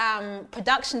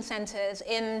production centers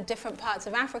in different parts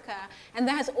of Africa, and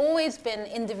there has always been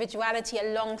individuality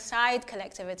alongside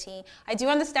collectivity. I do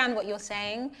understand what you're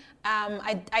saying.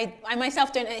 I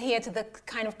myself don't adhere to the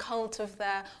kind of cult of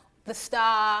the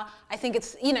star. I think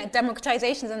it's,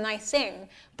 democratization is a nice thing,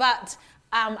 but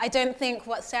I don't think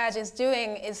what Serge is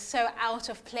doing is so out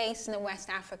of place in a West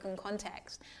African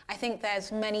context. I think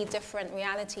there's many different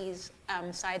realities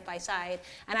side by side,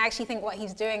 and I actually think what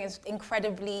he's doing is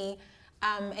incredibly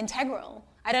integral.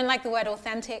 I don't like the word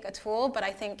authentic at all, but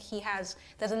I think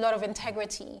there's a lot of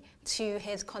integrity to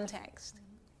his context.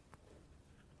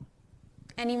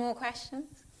 Any more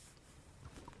questions?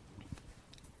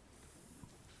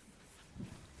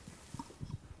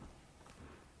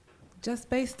 Just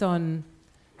based on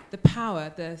the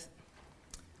power,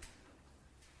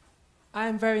 I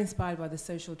am very inspired by the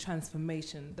social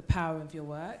transformation, the power of your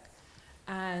work.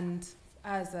 And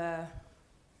as a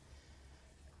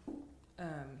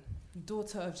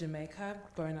daughter of Jamaica,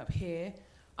 growing up here,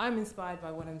 I'm inspired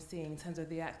by what I'm seeing in terms of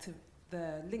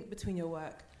the link between your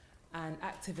work and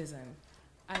activism.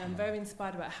 And I'm very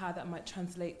inspired about how that might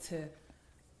translate to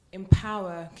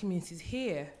empower communities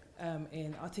here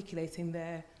in articulating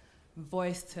their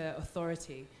voice to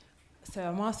authority. So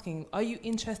I'm asking, are you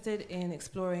interested in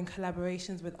exploring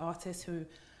collaborations with artists who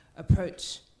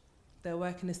approach their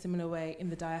work in a similar way in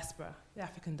the diaspora, the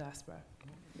African diaspora?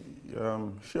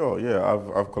 Sure, yeah.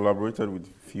 I've collaborated with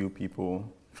few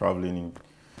people traveling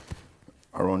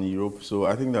around Europe, so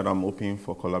I think that I'm open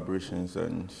for collaborations,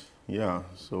 and yeah,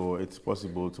 so it's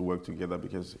possible to work together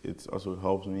because it also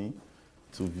helps me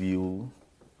to view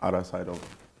other side of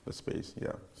the space,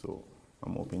 yeah. So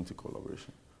I'm open to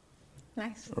collaboration.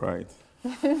 Nice. Right.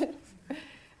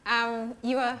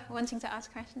 You were wanting to ask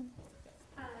a question?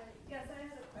 Yes, I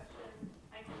have a question.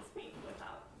 I can speak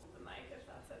without the mic if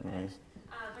that's okay. Nice.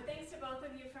 But thanks to both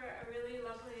of you for a really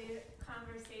lovely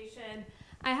conversation.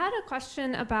 I had a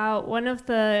question about one of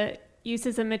the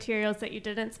uses of materials that you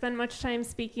didn't spend much time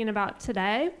speaking about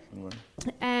today,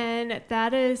 and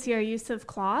that is your use of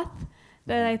cloth,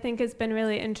 that I think has been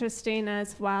really interesting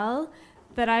as well.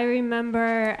 That I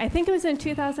remember, I think it was in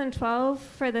 2012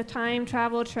 for the Time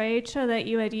Travel Trade Show that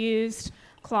you had used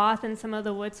cloth in some of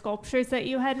the wood sculptures that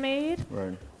you had made.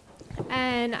 Right.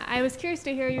 And I was curious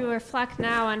to hear you reflect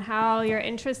now on how your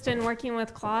interest in working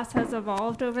with cloth has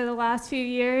evolved over the last few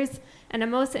years. And I'm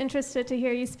most interested to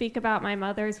hear you speak about my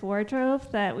mother's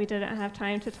wardrobe that we didn't have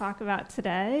time to talk about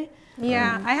today.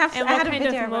 Yeah, and I what kind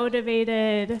of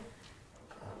motivated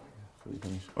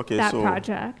that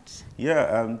project?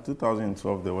 Yeah,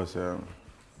 2012 there was a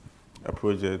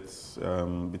project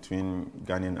between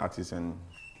Ghanaian artists and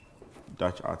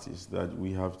Dutch artists that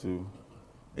we have to.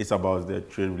 It's about the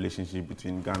trade relationship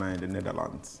between Ghana and the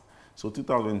Netherlands. So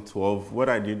 2012, what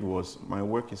I did was, my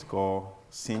work is called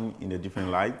Seen in a Different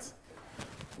Light,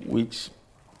 which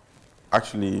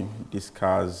actually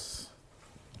discusses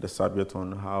the subject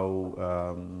on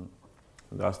how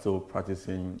they are still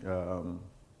practicing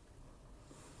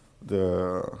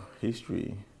the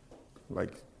history,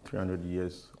 like 300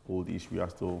 years old history,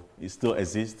 it still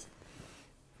exists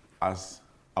as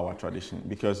our tradition.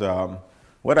 Because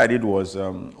what I did was,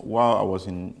 while I was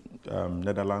in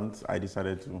Netherlands, I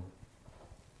decided to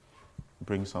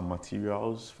bring some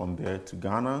materials from there to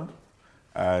Ghana,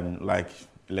 and like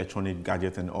electronic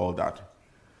gadgets and all that.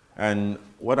 And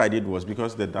what I did was,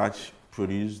 because the Dutch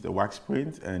produced the wax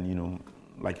print, and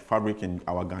like fabric in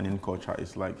our Ghanaian culture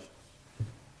is like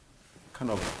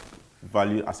kind of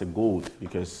valued as a gold,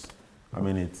 because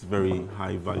it's very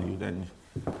high valued.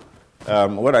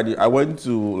 And what I did, I went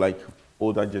to like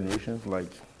older generations,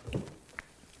 like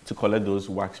to collect those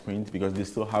wax prints, because they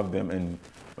still have them. And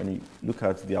when you look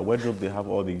at their wardrobe, they have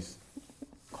all these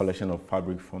collection of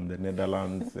fabric from the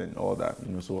Netherlands and all that.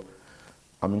 So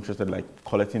I'm interested like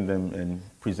collecting them and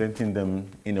presenting them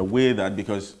in a way that,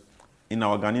 because in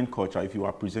our Ghanaian culture, if you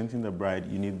are presenting the bride,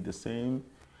 you need the same.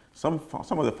 Some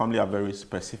of the family are very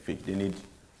specific. They need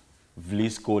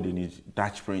Vlisco, they need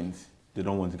Dutch prints. They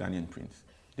don't want Ghanaian prints.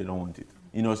 They don't want it.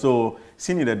 So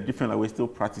seeing it a different, like we're still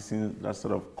practicing that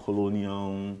sort of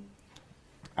colonial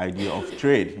idea of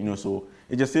trade. So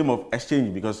it's the same of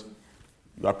exchange, because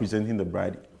you are presenting the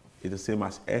bride. It's the same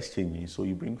as exchanging. So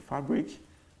you bring fabric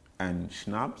and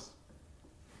schnapps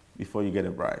before you get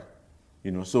a bride.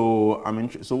 So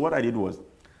so what I did was,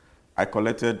 I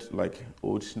collected like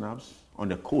old schnapps on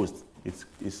the coast.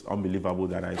 It's unbelievable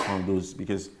that I found those,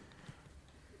 because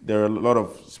there are a lot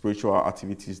of spiritual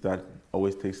activities that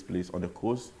always takes place on the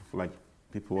coast. Like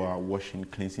people are washing,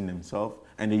 cleansing themselves,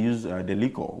 and they use the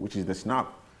liquor, which is the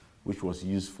schnapps, which was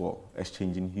used for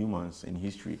exchanging humans in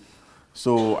history.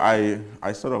 So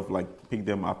I sort of like pick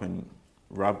them up and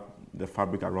wrap the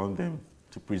fabric around them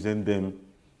to present them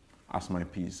as my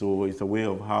piece. So it's a way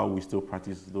of how we still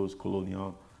practice those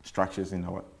colonial structures in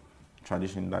our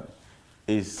tradition. That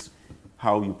is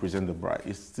how you present the bride.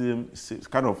 It's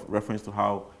kind of reference to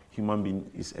how human being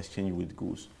is exchanged with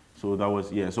goods. So that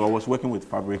was, yeah, so I was working with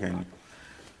fabric. And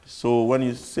so when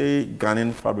you say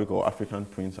Ghanaian fabric or African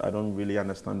prints, I don't really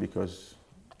understand, because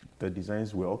the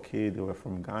designs were okay, they were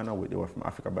from Ghana, they were from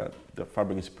Africa, but the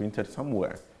fabric is printed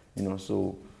somewhere, you know.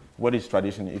 So what is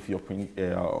tradition if your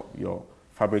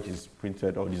fabric is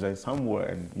printed or designed somewhere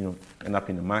and, you know, end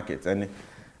up in the market? And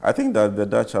I think that the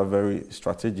Dutch are very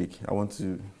strategic. I want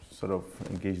to sort of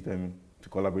engage them to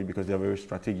collaborate because they are very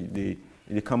strategic. They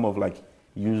come of like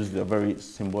use the very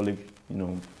symbolic, you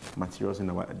know, materials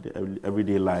in our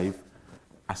everyday life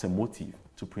as a motive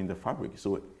to print the fabric.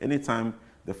 So anytime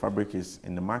the fabric is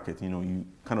in the market, you know, you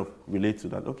kind of relate to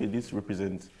that. Okay, this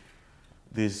represents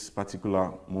this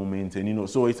particular moment, and you know,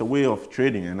 so it's a way of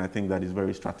trading, and I think that is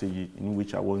very strategic, in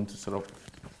which I want to sort of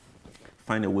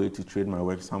find a way to trade my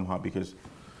work somehow, because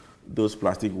those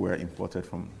plastic were imported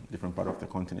from different part of the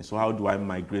continent. So how do I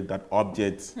migrate that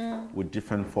object with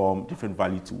different form, different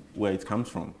value to where it comes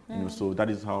from? You know, so that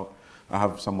is how I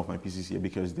have some of my pieces here,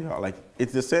 because they are like,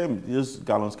 it's the same, those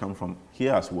gallons come from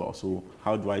here as well. So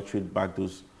how do I trade back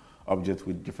those objects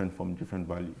with different form, different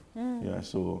value? Yeah,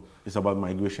 so it's about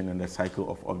migration and the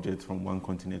cycle of objects from one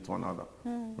continent to another,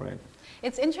 right?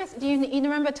 It's interesting. Do you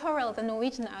remember Toril, the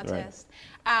Norwegian artist?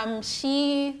 Right.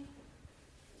 She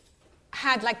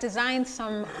had like designed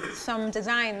some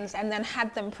designs and then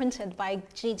had them printed by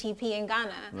GTP in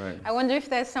Ghana. Right. I wonder if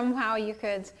there's somehow you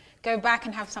could go back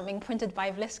and have something printed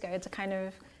by Vlisco to kind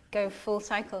of go full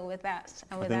cycle with that.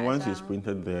 I think once it's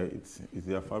printed there, it's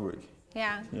their fabric.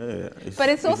 Yeah. Yeah. But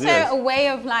it's also a way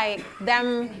of like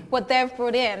them, what they've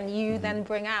brought in, you then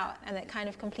bring out, and it kind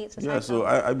of completes the cycle. Yeah, so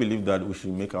I believe that we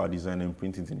should make our design and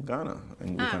print it in Ghana,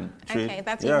 and we can trade. Okay,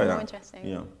 that's even more interesting.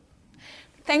 Yeah.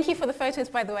 Thank you for the photos,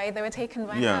 by the way. They were taken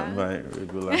by her. By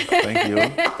Regula. Thank you.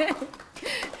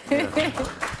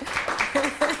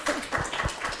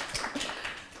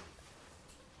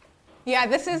 Yeah,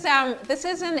 this is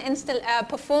a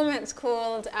performance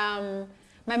called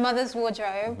My Mother's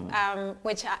Wardrobe,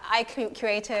 which I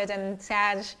curated, and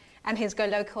Serge and his Go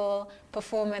Local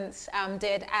performance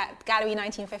did at Gallery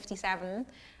 1957.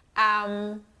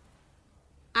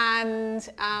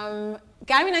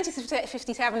 Gallery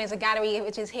 1957 is a gallery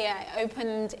which is here. It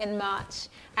opened in March,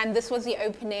 and this was the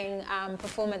opening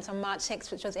performance on March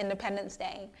 6th, which was Independence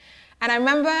Day. And I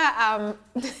remember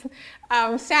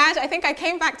Serge, I think I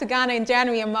came back to Ghana in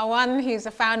January, and Marwan, who's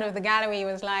the founder of the gallery,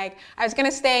 was like, I was going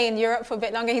to stay in Europe for a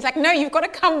bit longer. He's like, no, you've got to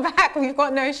come back. We've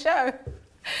got no show.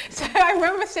 So I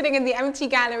remember sitting in the empty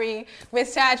gallery with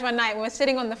Serge one night, and we're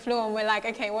sitting on the floor, and we're like,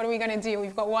 okay, what are we going to do?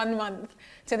 We've got 1 month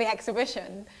to the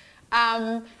exhibition.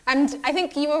 And I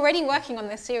think you were already working on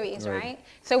this series, right?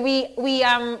 So we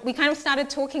kind of started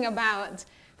talking about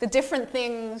the different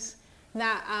things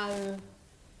that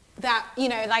you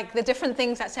know, like the different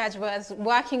things that Serge was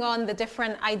working on, the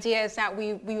different ideas that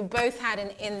we both had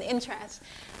in interest.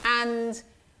 And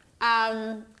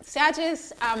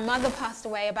Serge's mother passed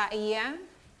away about a year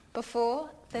before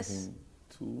this,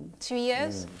 2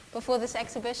 years before this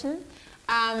exhibition.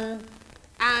 And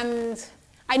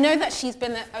I know that she's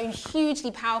been a hugely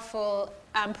powerful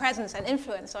presence and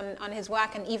influence on his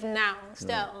work, and even now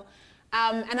still.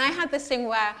 And I had this thing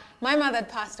where my mother had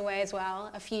passed away as well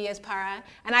a few years prior,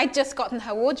 and I'd just gotten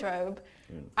her wardrobe.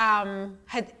 In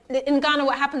Ghana,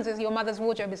 what happens is your mother's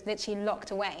wardrobe is literally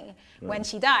locked away when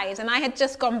she dies, and I had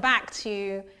just gone back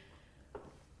to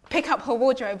pick up her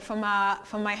wardrobe from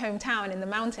my hometown in the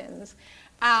mountains.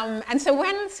 And so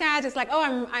when Serge is like,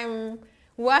 oh, I'm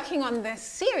working on this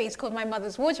series called My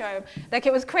Mother's Wardrobe, like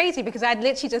it was crazy because I'd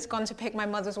literally just gone to pick my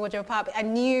mother's wardrobe up. I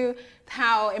knew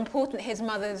how important his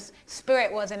mother's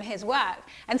spirit was in his work.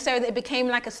 And so it became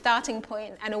like a starting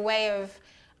point and a way of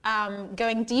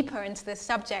going deeper into this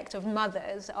subject of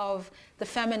mothers, of the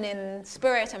feminine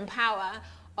spirit and power,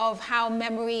 of how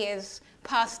memory is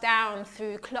passed down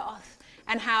through cloth,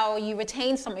 and how you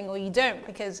retain something or you don't,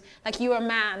 because like you were a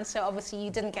man, so obviously you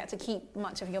didn't get to keep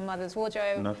much of your mother's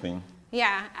wardrobe. Nothing.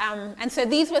 Yeah, and so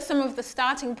these were some of the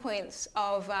starting points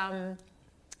of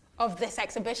this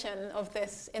exhibition, of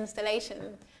this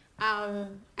installation.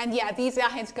 And yeah, these are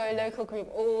his Go Local group,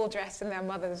 all dressed in their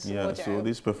mother's wardrobe. Yeah, so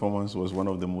this performance was one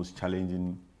of the most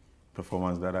challenging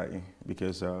performances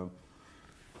because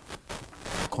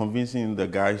convincing the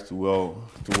guys to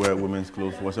wear women's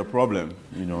clothes was a problem,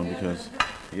 you know, because,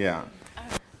 yeah.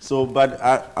 So, but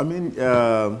I mean,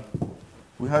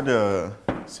 we had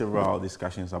several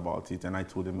discussions about it, and I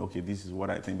told them, okay, this is what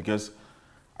I think, because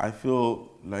I feel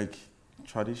like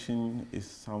tradition is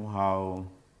somehow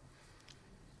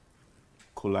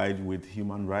collide with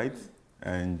human rights.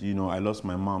 And I lost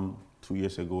my mom 2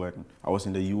 years ago, and I was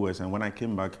in the US, and when I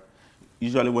came back,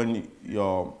 usually when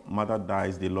your mother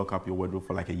dies, they lock up your wardrobe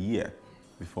for like a year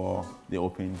before they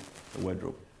open the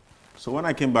wardrobe. So when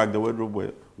I came back, the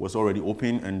wardrobe was already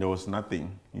open and there was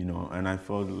nothing, and I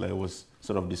felt like it was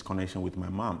sort of disconnection with my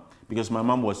mom, because my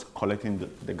mom was collecting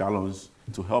the gallons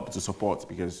to help, to support,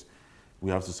 because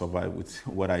we have to survive with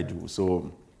what I do.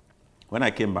 So when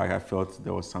I came back, I felt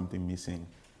there was something missing,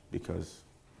 because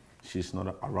she's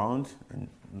not around and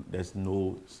there's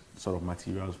no sort of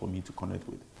materials for me to connect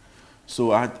with.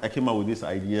 So I came up with this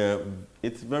idea.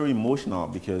 It's very emotional,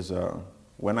 because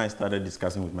when I started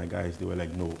discussing with my guys, they were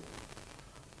like, no,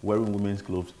 wearing women's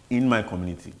clothes in my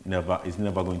community is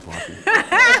never going to happen.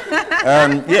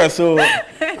 So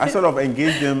I sort of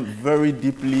engaged them very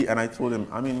deeply, and I told them,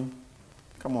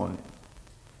 come on,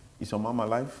 is your mom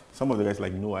alive? Some of the guys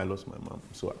like, no, I lost my mom.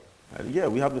 So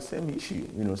we have the same issue,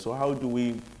 so how do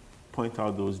we point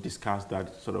out those, discuss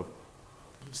that sort of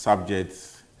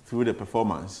subjects through the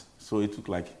performance? So it took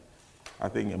I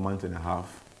think a month and a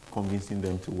half convincing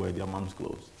them to wear their mom's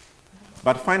clothes.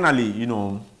 But finally,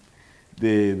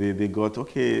 they got,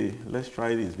 okay, let's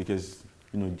try this, because,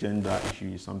 gender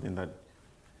issue is something that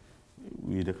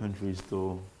the country is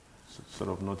still sort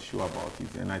of not sure about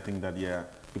it. And I think that,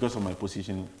 because of my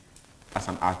position as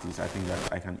an artist, I think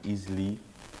that I can easily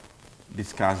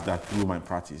discuss that through my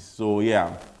practice. So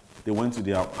they went to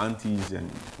their aunties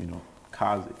and,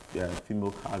 their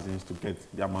female cousins to get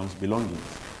their mom's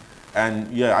belongings. And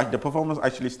the performance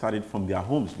actually started from their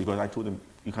homes, because I told them,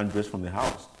 you can dress from the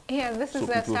house. Yeah, this is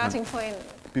the starting point.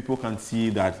 People can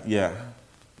see that,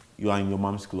 you are in your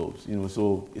mom's clothes.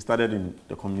 So it started in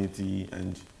the community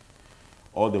and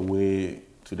all the way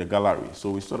to the gallery.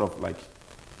 So we sort of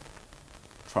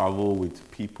travel with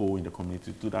people in the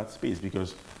community to that space,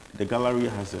 because the gallery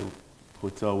has a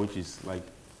hotel which is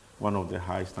one of the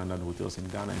high standard hotels in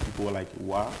Ghana, and people were like,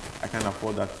 wow, I can't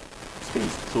afford that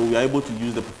space. So we are able to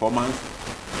use the performance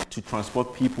to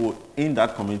transport people in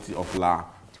that community of La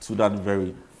to that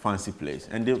very fancy place.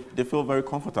 And they feel very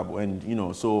comfortable.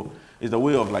 And, so it's a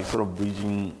way of sort of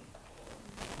bridging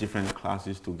different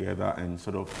classes together and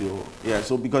sort of feel,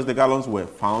 so because the gallons were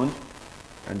found,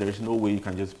 and there is no way you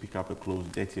can just pick up a clothes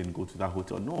dirty and go to that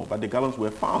hotel. No, but the gallons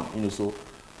were found, so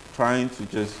trying to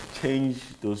just change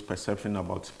those perceptions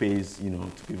about space,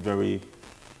 to be very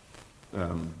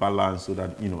balanced, so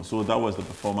that, so that was the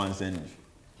performance. And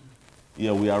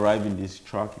we arrived in this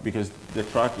truck, because the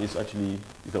truck is actually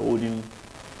the wooden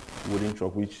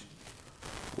truck which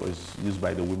was used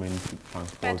by the women to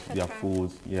transport their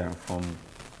food, from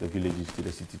the villages to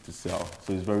the city to sell.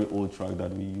 So it's a very old truck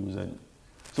that we use. And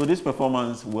so this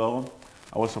performance,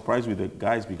 I was surprised with the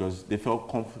guys, because they felt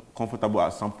comfortable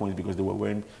at some point, because they were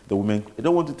wearing, the women, they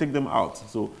don't want to take them out.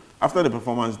 So after the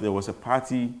performance, there was a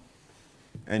party,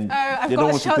 and they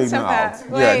don't want to take them out.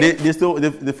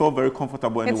 They felt very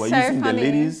comfortable, and they were using the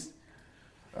ladies.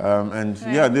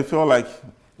 They felt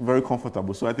very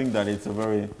comfortable. So I think that it's a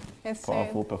very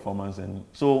powerful performance. And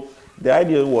so the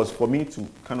idea was for me to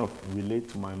kind of relate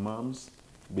to my mom's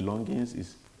belongings,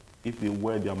 is if they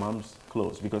wear their mom's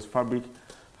clothes, because fabric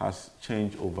has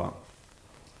changed over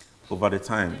the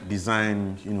time.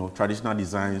 Design, traditional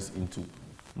designs into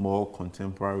more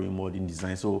contemporary, modern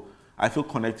design. So I feel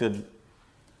connected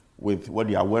with what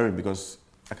they are wearing, because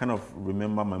I kind of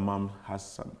remember my mom has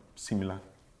some similar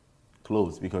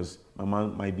clothes, because my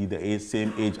mom might be the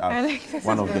same age as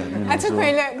one of them. I took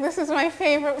a look. This is my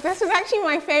favorite. This is actually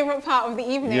my favorite part of the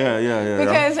evening.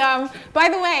 Because, by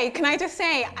the way, can I just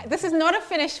say, this is not a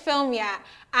finished film yet,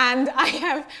 and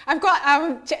I've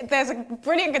got there's a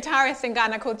brilliant guitarist in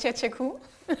Ghana called Checheku,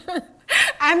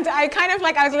 and I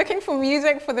was looking for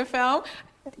music for the film.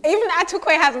 Even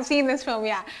Atukwe hasn't seen this film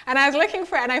yet, and I was looking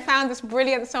for it, and I found this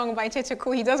brilliant song by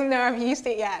Checheku. He doesn't know I've used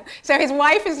it yet. So his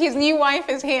new wife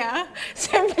is here,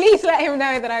 so please let him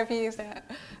know that I've used it.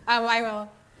 I will.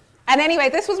 And anyway,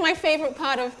 this was my favorite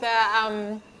part of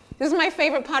the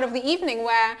evening,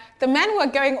 where the men were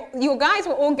your guys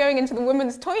were all going into the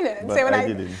women's toilets. But I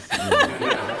didn't.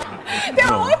 They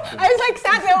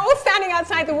were all standing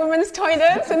outside the women's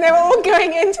toilets, and they were all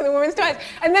going into the women's toilets.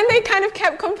 And then they kind of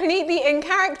kept completely in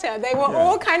character. They were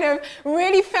all kind of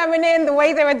really feminine, the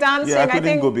way they were dancing. I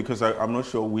couldn't go, because I'm not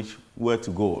sure where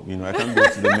to go. I can't go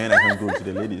to the men, I can't go to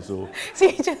the ladies. So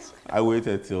I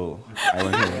waited till I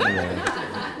went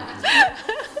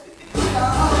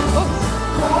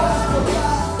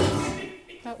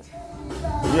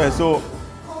here. So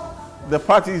the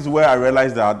part is where I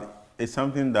realized that it's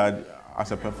something that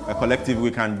as a collective we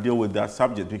can deal with that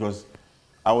subject, because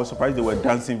I was surprised they were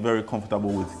dancing very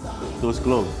comfortable with those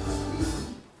clothes.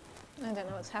 I don't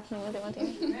know what's happening with the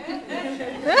audience.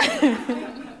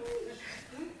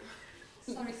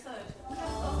 Sorry, Serge.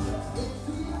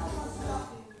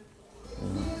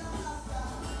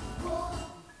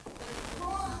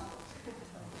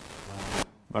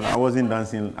 But I wasn't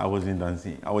dancing. I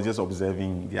was just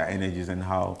observing their energies and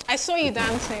how. I saw you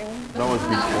dancing. That was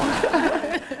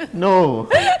before. No.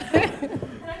 Can I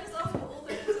just ask what all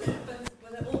the participants,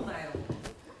 were they all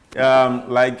male?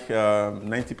 Like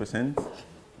 90%.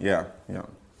 Yeah.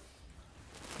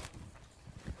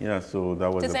 Yeah, so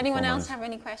that was. Does anyone else performance. have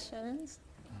any questions?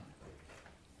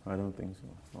 I don't think so.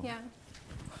 No. Yeah.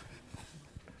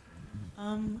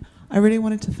 I really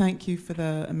wanted to thank you for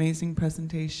the amazing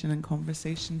presentation and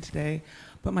conversation today,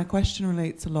 but my question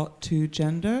relates a lot to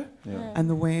gender and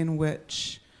the way in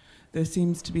which there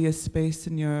seems to be a space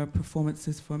in your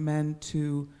performances for men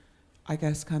to, I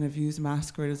guess, kind of use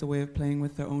masquerade as a way of playing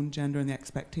with their own gender and the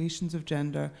expectations of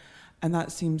gender, and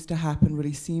that seems to happen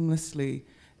really seamlessly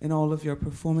in all of your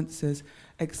performances,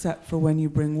 except for when you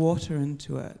bring water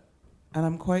into it. And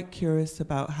I'm quite curious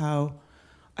about how,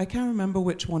 I can't remember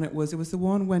which one it was. It was the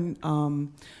one when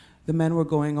the men were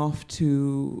going off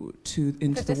into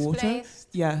the water.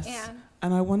 Yes. Yeah.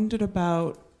 And I wondered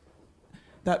about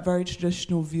that very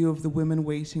traditional view of the women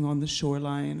waiting on the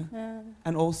shoreline,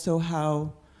 and also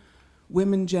how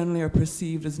women generally are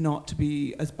perceived as not to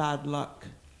be as bad luck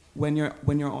when you're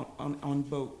on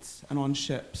boats and on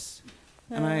ships.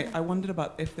 And I wondered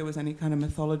about if there was any kind of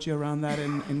mythology around that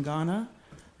in Ghana.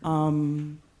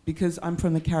 Because I'm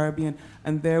from the Caribbean,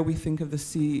 and there we think of the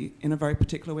sea in a very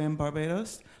particular way in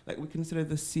Barbados. Like, we consider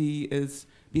the sea is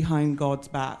behind God's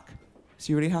back.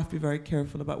 So you really have to be very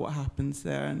careful about what happens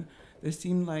there. And there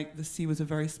seemed like the sea was a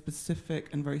very specific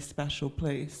and very special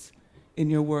place in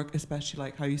your work, especially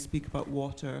like how you speak about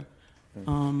water.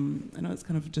 I know it's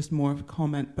kind of just more of a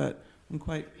comment, but I'm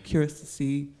quite curious to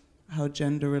see how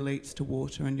gender relates to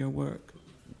water in your work.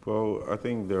 Well, I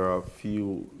think there are a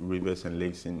few rivers and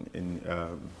lakes in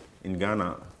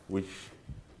Ghana, which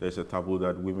there's a taboo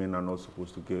that women are not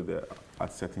supposed to go there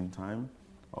at certain time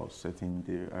or certain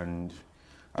day. And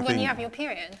I When think you have your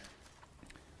period.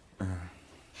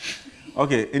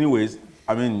 okay. Anyways,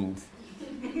 I mean,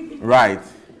 right,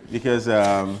 because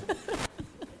yeah.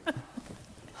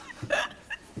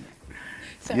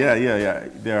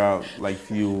 There are like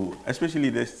few,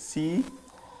 especially the sea.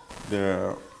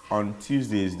 On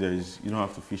Tuesdays, you don't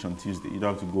have to fish on Tuesday. You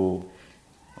don't have to go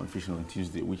on fishing on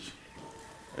Tuesday, which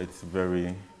it's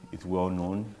well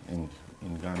known in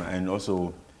Ghana. And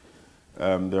also,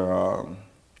 there are,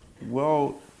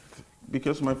 well,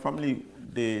 because my family,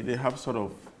 they have sort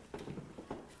of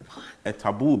a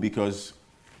taboo, because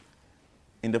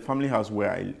in the family house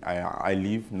where I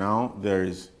live now, there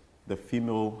is the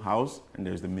female house and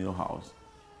there's the male house.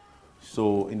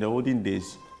 So in the olden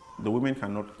days, the women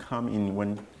cannot come in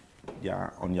when they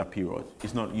are on their period.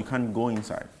 It's not, you can't go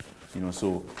inside,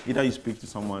 so either you speak to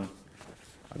someone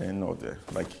at the end of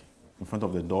like in front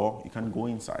of the door, you can't go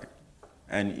inside.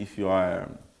 And if you are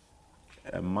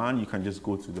a man, you can just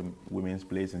go to the women's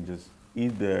place and just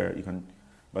eat there,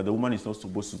 but the woman is not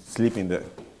supposed to sleep in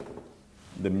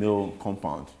the male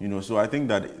compound, so I think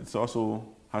that it also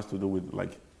has to do with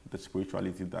like the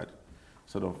spirituality that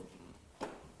sort of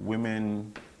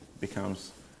women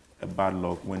becomes a bad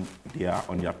luck when they are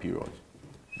on their period,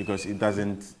 because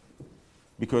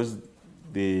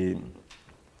they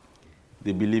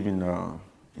believe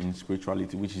in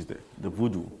spirituality, which is the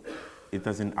voodoo. It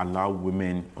doesn't allow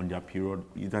women on their period.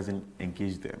 It doesn't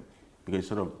engage them, because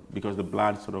the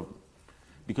blood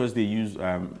because they use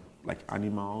like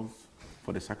animals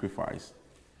for the sacrifice.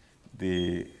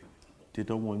 They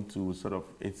don't want to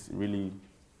it's really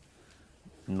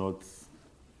not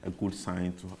a good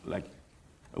sign to like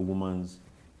a woman's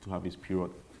to have his period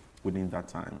within that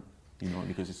time,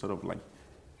 because it's sort of like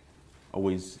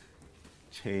always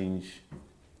change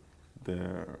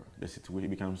the situation. It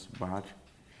becomes bad.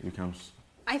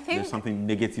 I think there's something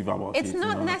negative about it. It's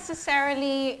not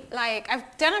necessarily like,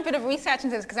 I've done a bit of research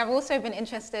into this because I've also been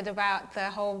interested about the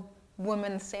whole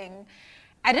woman thing.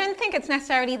 I don't think it's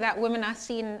necessarily that women are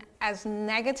seen as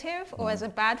negative or as a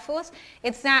bad force.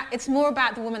 It's that it's more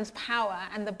about the woman's power,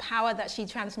 and the power that she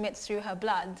transmits through her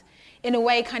blood in a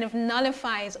way kind of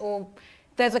nullifies, or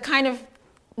there's a kind of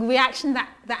reaction that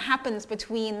happens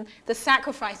between the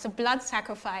sacrifice, the blood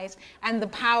sacrifice, and the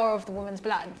power of the woman's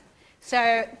blood.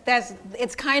 So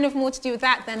it's kind of more to do with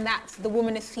that than that the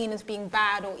woman is seen as being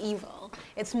bad or evil.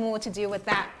 It's more to do with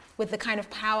that, with the kind of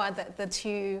power that the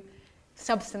two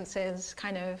substances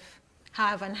kind of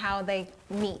have and how they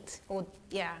meet or,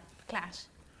 clash.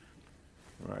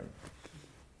 Right.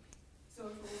 So if a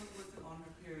woman wasn't on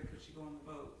her period, could she go on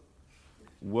the boat?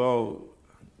 Well,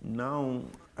 now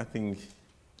I think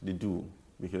they do,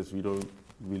 because we don't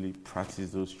really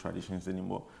practice those traditions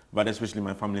anymore. But especially in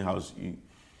my family house,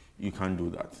 you can't do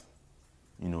that.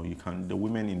 You know, you can't. The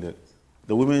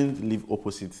women live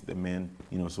opposite the men.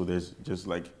 You know, so there's just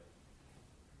like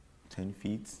 10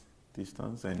 feet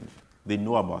distance, and they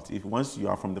know about it. Once you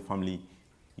are from the family,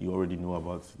 you already know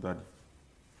about that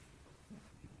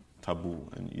taboo,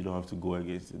 and you don't have to go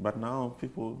against it. But now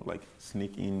people like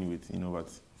sneak in with, but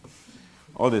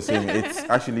all the same, it's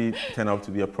actually turned out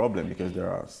to be a problem, because there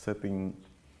are certain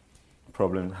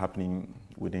problems happening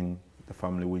within the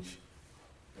family which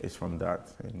is from that.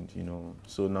 And,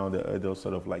 so now they're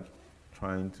sort of like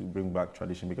trying to bring back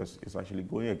tradition, because it's actually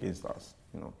going against us.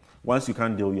 Once you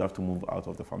can't deal, you have to move out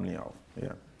of the family house.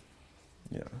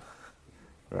 Yeah.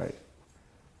 Right.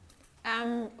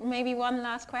 Maybe one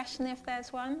last question if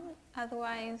there's one.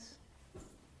 Otherwise,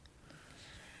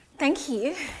 thank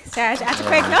you, Serge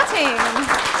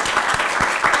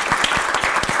Atuquote-Clotting.